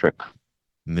much, Patrick.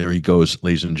 And there he goes,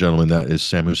 ladies and gentlemen. That is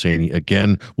Sam Husseini.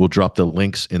 Again, we'll drop the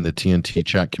links in the TNT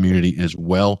chat community as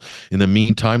well. In the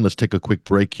meantime, let's take a quick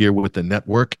break here with the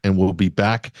network, and we'll be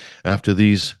back after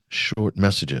these short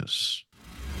messages.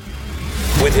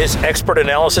 With his expert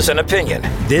analysis and opinion,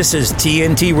 this is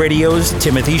TNT Radio's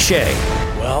Timothy Shea.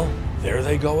 Well, there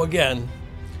they go again.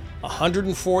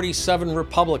 147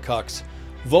 Republicans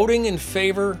voting in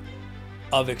favor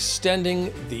of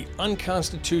extending the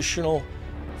unconstitutional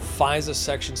FISA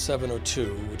Section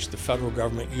 702, which the federal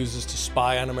government uses to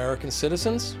spy on American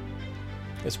citizens,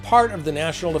 is part of the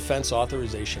National Defense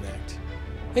Authorization Act.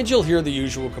 And you'll hear the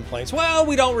usual complaints. Well,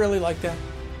 we don't really like that.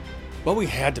 But we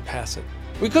had to pass it.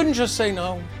 We couldn't just say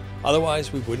no.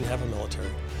 Otherwise, we wouldn't have a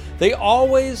military. They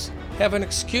always have an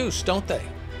excuse, don't they?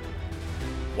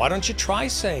 Why don't you try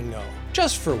saying no,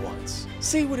 just for once?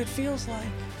 See what it feels like.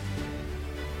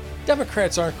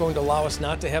 Democrats aren't going to allow us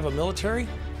not to have a military.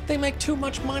 They make too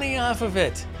much money off of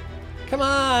it. Come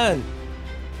on.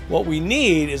 What we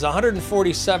need is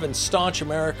 147 staunch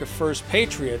America First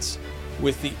patriots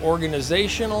with the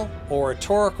organizational,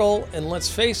 oratorical, and let's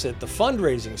face it, the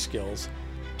fundraising skills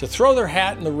to throw their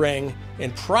hat in the ring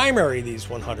and primary these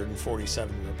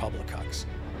 147 Republicans.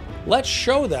 Let's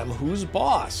show them who's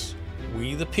boss.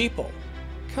 We the people.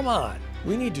 Come on,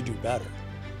 we need to do better.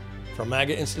 From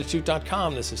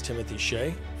MAGAInstitute.com, this is Timothy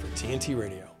Shea for TNT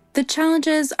Radio. The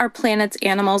challenges our planet's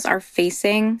animals are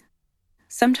facing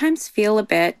sometimes feel a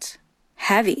bit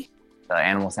heavy. The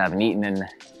animals haven't eaten in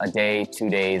a day, 2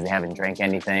 days, they haven't drank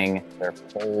anything, they're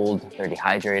cold, they're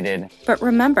dehydrated. But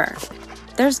remember,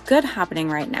 there's good happening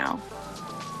right now.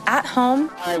 At home.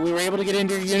 All right, we were able to get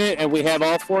into your unit and we have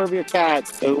all 4 of your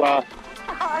cats. So,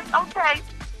 okay.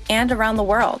 And around the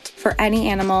world for any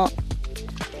animal,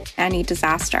 any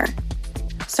disaster.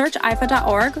 Search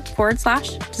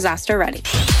ifa.org/disaster ready.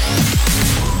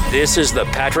 This is the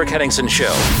Patrick Henningsen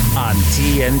Show on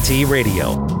TNT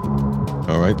Radio.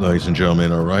 All right, ladies and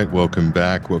gentlemen. All right, welcome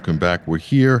back. Welcome back. We're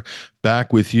here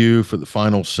back with you for the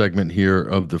final segment here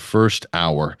of the first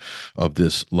hour of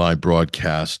this live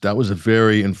broadcast. That was a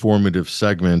very informative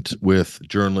segment with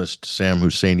journalist Sam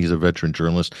Husseini. He's a veteran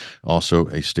journalist, also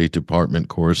a State Department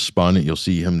correspondent. You'll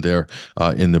see him there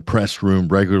in the press room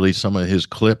regularly. Some of his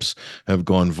clips have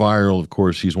gone viral. Of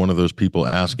course, he's one of those people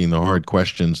asking the hard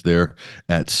questions there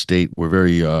at State. We're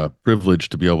very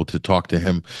privileged to be able to talk to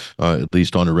him, at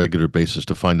least on a regular basis,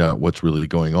 to find out what's really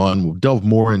going on. We'll delve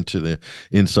more into the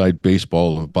inside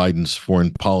baseball of Biden's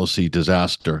foreign policy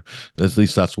disaster. At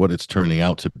least that's what it's turning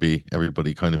out to be.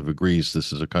 Everybody kind of agrees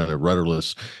this is a kind of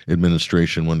rudderless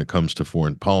administration when it comes to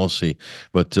foreign policy.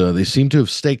 But they seem to have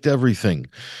staked everything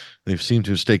They've seemed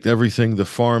to have staked everything, the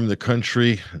farm, the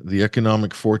country, the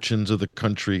economic fortunes of the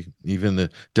country, even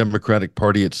the Democratic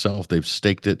Party itself. They've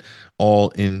staked it all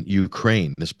in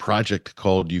Ukraine, this project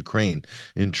called Ukraine.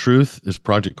 In truth, this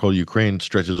project called Ukraine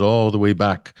stretches all the way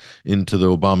back into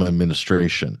the Obama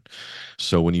administration.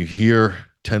 So when you hear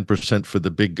 10% for the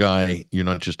big guy, you're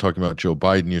not just talking about Joe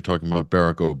Biden, you're talking about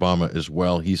Barack Obama as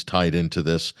well. He's tied into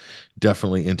this,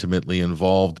 definitely intimately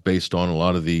involved based on a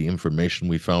lot of the information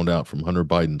we found out from Hunter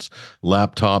Biden's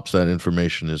laptops. That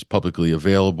information is publicly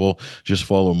available. Just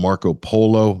follow Marco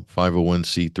Polo,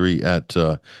 501c3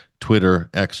 at Twitter,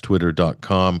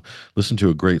 xtwitter.com. Listen to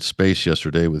a great space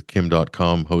yesterday with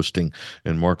Kim.com hosting,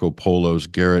 and Marco Polo's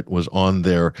Garrett was on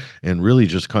there and really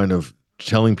just kind of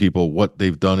telling people what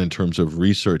they've done in terms of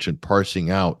research and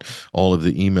parsing out all of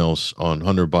the emails on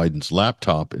Hunter Biden's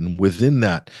laptop. And within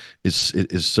that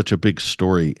is such a big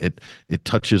story. It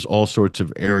touches all sorts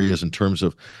of areas in terms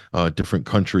of different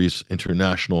countries,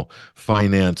 international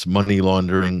finance, money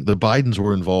laundering. The Bidens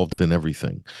were involved in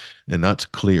everything, and that's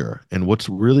clear. And what's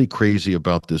really crazy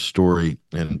about this story,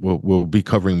 and we'll be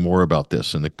covering more about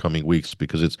this in the coming weeks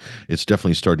because it's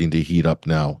definitely starting to heat up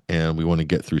now, and we want to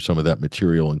get through some of that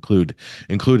material,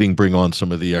 including bring on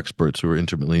some of the experts who are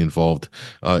intimately involved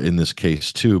in this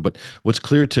case too. But what's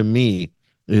clear to me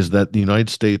is that the United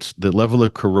States, the level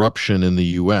of corruption in the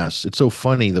U.S., it's so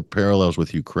funny, the parallels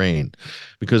with Ukraine,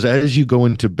 because as you go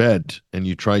into bed and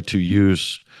you try to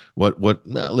use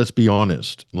let's be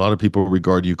honest, a lot of people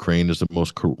regard Ukraine as one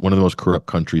of the most corrupt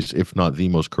countries, if not the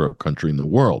most corrupt country in the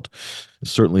world.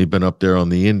 It's certainly been up there on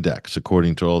the index,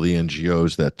 according to all the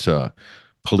NGOs that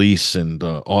police and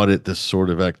audit this sort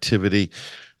of activity.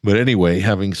 But anyway,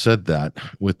 having said that,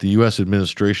 with the U.S.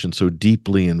 administration so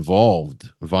deeply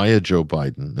involved via Joe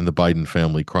Biden and the Biden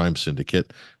family crime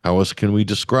syndicate, how else can we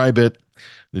describe it?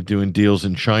 They're doing deals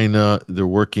in China. They're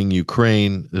working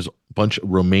Ukraine. There's a bunch of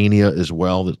Romania as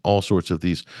well. There's all sorts of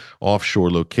these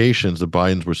offshore locations. The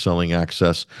Bidens were selling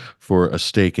access for a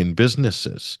stake in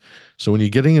businesses. So when you're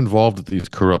getting involved with these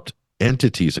corrupt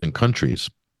entities and countries,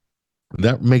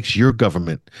 that makes your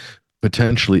government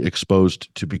potentially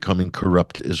exposed to becoming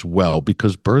corrupt as well,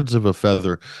 because birds of a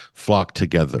feather flock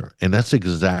together. And that's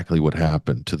exactly what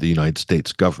happened to the United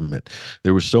States government. They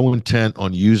were so intent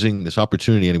on using this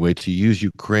opportunity anyway to use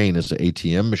Ukraine as an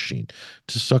ATM machine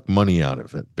to suck money out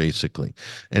of it, basically,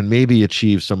 and maybe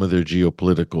achieve some of their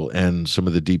geopolitical and some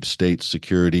of the deep state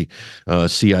security,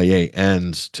 CIA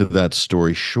ends to that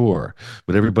story, sure.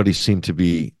 But everybody seemed to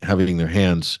be having their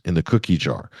hands in the cookie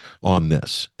jar on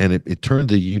this. And it turned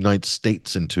the United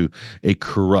States into a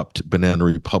corrupt banana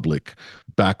republic,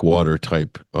 backwater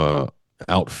type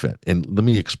outfit. And let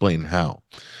me explain how.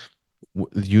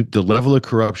 The level of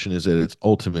corruption is at its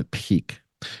ultimate peak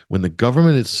when the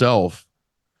government itself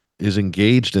is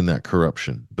engaged in that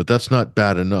corruption. But that's not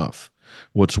bad enough.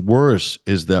 What's worse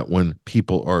is that when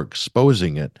people are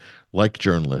exposing it, like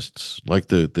journalists, like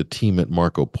the team at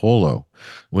Marco Polo,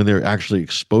 when they're actually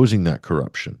exposing that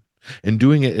corruption and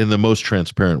doing it in the most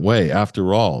transparent way.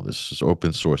 After all, this is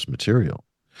open source material.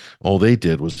 All they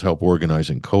did was help organize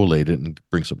and collate it and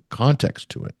bring some context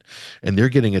to it. And they're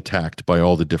getting attacked by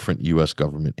all the different U.S.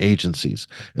 government agencies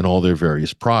and all their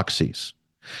various proxies.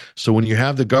 So when you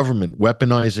have the government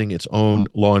weaponizing its own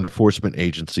law enforcement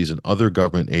agencies and other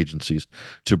government agencies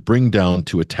to bring down,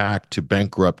 to attack, to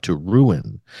bankrupt, to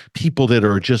ruin people that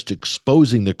are just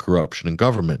exposing the corruption in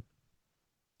government,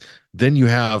 then you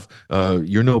have,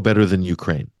 you're no better than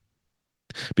Ukraine.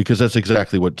 Because that's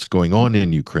exactly what's going on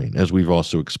in Ukraine, as we've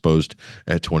also exposed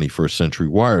at 21st Century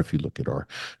Wire. If you look at our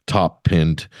top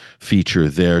pinned feature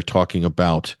there, talking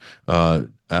about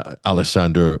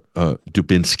Alexander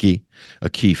Dubinsky, a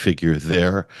key figure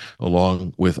there,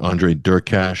 along with Andrei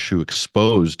Derkash, who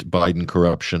exposed Biden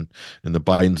corruption and the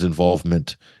Biden's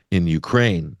involvement in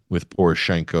Ukraine with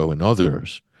Poroshenko and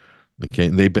others. Okay,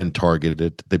 and they've been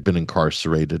targeted, they've been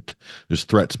incarcerated, there's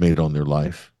threats made on their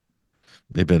life.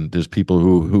 There's people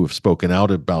who have spoken out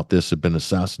about this have been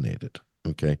assassinated.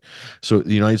 Okay, so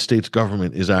the United States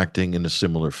government is acting in a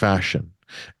similar fashion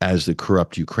as the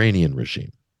corrupt Ukrainian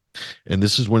regime, and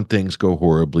this is when things go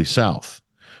horribly south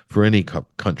for any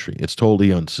country. It's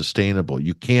totally unsustainable.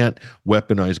 You can't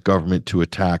weaponize government to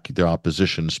attack the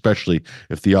opposition, especially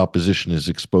if the opposition is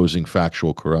exposing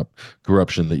factual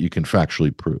corruption that you can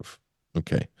factually prove.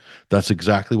 Okay, that's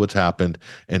exactly what's happened,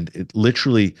 and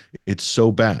it's so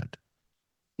bad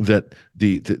that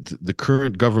the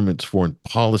current government's foreign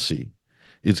policy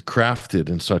is crafted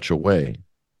in such a way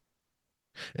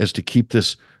as to keep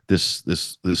this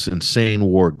insane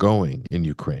war going in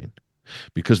Ukraine,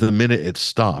 because the minute it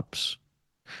stops,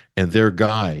 and their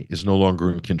guy is no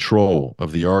longer in control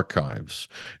of the archives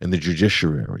and the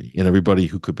judiciary and everybody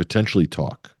who could potentially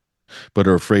talk, but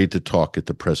are afraid to talk at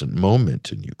the present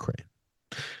moment in Ukraine,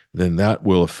 then that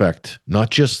will affect not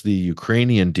just the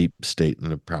Ukrainian deep state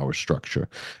and the power structure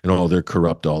and all their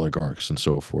corrupt oligarchs and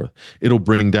so forth. It'll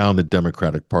bring down the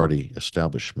Democratic Party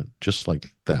establishment just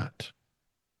like that.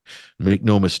 Make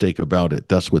no mistake about it.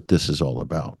 That's what this is all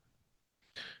about.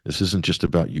 This isn't just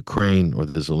about Ukraine or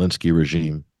the Zelensky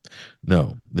regime.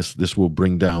 No, this will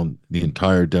bring down the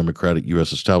entire Democratic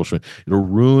U.S. establishment. It'll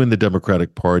ruin the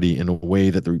Democratic Party in a way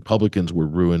that the Republicans were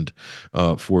ruined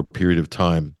for a period of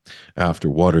time after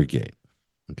Watergate.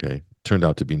 Okay, turned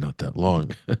out to be not that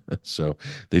long. So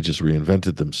they just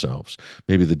reinvented themselves.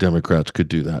 Maybe the Democrats could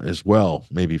do that as well,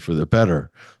 maybe for the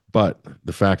better. But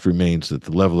the fact remains that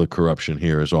the level of corruption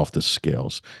here is off the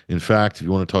scales. In fact, if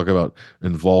you want to talk about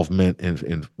involvement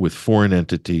with foreign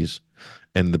entities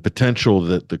and the potential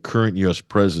that the current U.S.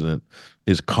 president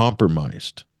is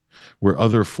compromised, where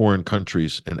other foreign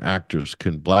countries and actors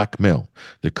can blackmail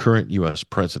the current U.S.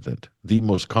 president, the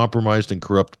most compromised and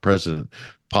corrupt president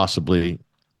possibly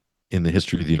in the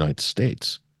history of the United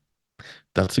States.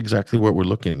 That's exactly what we're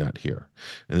looking at here.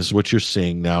 And this is what you're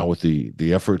seeing now with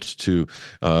the efforts to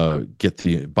get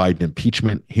the Biden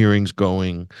impeachment hearings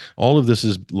going. A lot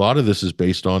of this is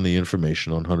based on the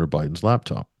information on Hunter Biden's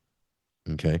laptop.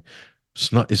 Okay.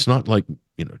 It's not like,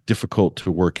 difficult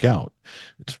to work out.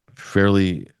 It's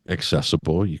fairly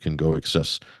accessible. You can go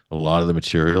access a lot of the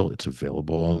material. It's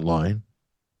available online.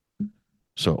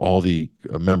 So all the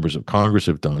members of Congress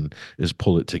have done is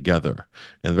pull it together.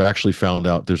 And they've actually found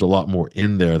out there's a lot more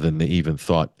in there than they even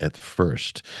thought at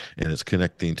first. And it's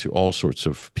connecting to all sorts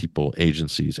of people,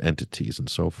 agencies, entities, and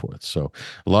so forth. So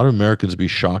a lot of Americans be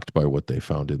shocked by what they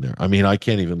found in there. I mean, I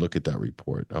can't even look at that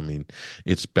report. I mean,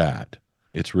 it's bad.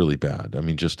 It's really bad. I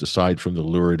mean, just aside from the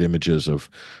lurid images of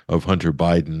Hunter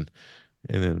Biden,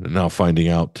 and then now finding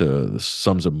out the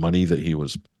sums of money that he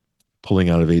was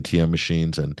pulling out of ATM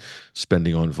machines and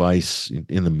spending on Vice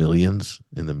in the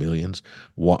millions,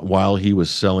 while he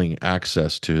was selling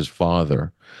access to his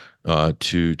father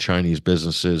to Chinese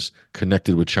businesses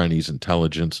connected with Chinese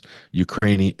intelligence,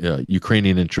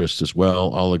 Ukrainian interests as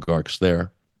well, oligarchs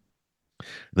there.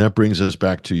 And that brings us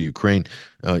back to Ukraine,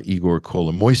 Igor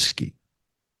Kolomoisky,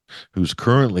 who's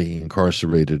currently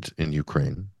incarcerated in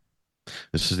Ukraine.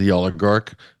 This is the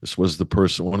oligarch. This was the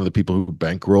person, one of the people who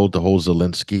bankrolled the whole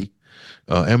Zelensky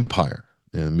empire,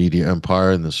 the media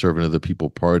empire, and the Servant of the People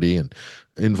Party, and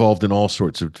involved in all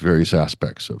sorts of various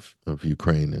aspects of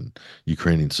Ukraine and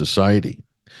Ukrainian society.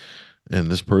 And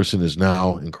this person is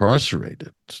now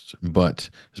incarcerated, but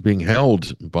is being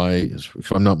held by,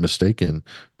 if I'm not mistaken,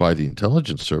 by the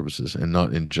intelligence services and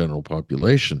not in general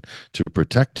population to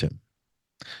protect him.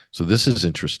 So this is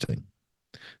interesting.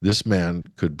 This man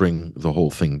could bring the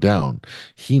whole thing down.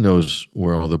 He knows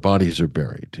where all the bodies are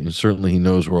buried. And certainly he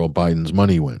knows where all Biden's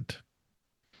money went.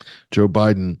 Joe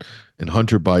Biden and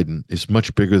Hunter Biden is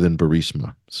much bigger than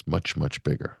Burisma. It's much, much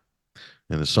bigger.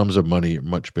 And the sums of money are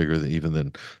much bigger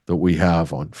than that we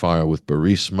have on file with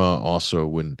Burisma. Also,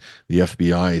 when the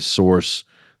FBI source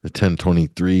the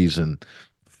 1023s and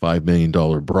 $5 million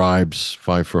bribes,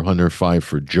 5 for Hunter, 5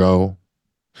 for Joe.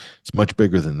 It's much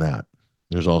bigger than that.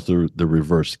 There's also the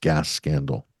reverse gas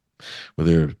scandal, where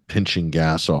they're pinching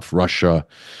gas off Russia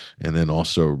and then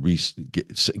also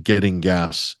getting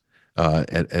gas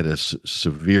at a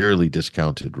severely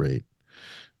discounted rate,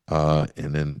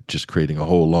 and then just creating a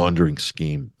whole laundering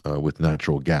scheme with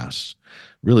natural gas,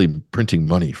 really printing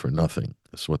money for nothing.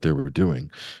 That's what they were doing.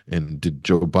 And did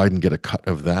Joe Biden get a cut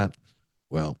of that?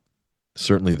 Well,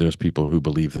 certainly there's people who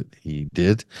believe that he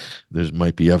did. There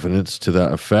might be evidence to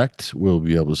that effect. We'll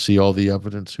be able to see all the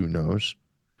evidence. Who knows?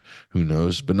 Who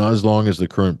knows? But not as long as the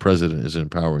current president is in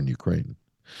power in Ukraine.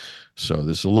 So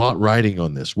there's a lot riding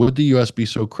on this. Would the U.S. be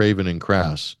so craven and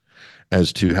crass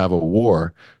as to have a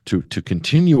war, to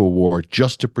continue a war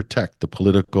just to protect the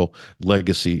political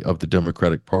legacy of the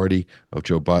Democratic Party, of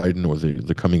Joe Biden, or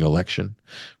the coming election?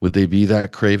 Would they be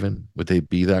that craven? Would they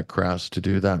be that crass to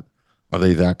do that? Are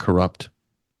they that corrupt?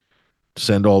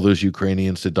 Send all those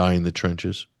Ukrainians to die in the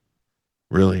trenches?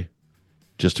 Really?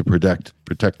 Just to protect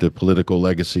the political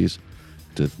legacies,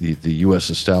 the U.S.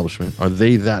 establishment? Are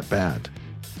they that bad?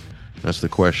 That's the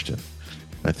question.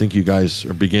 I think you guys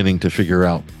are beginning to figure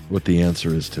out what the answer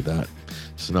is to that.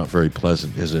 It's not very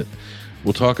pleasant, is it?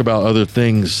 We'll talk about other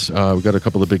things. We've got a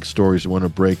couple of big stories we want to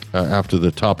break after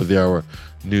the top of the hour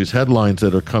news headlines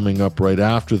that are coming up right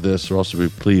after this. We'll also be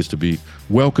pleased to be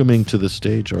welcoming to the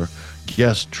stage our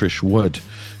guest, Trish Wood,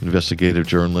 investigative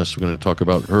journalist. We're going to talk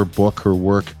about her book, her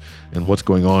work, and what's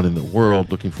going on in the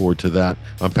world. Looking forward to that.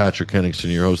 I'm Patrick Henningsen,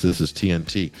 your host. This is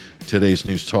TNT, Today's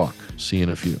News Talk. See you in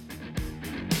a few.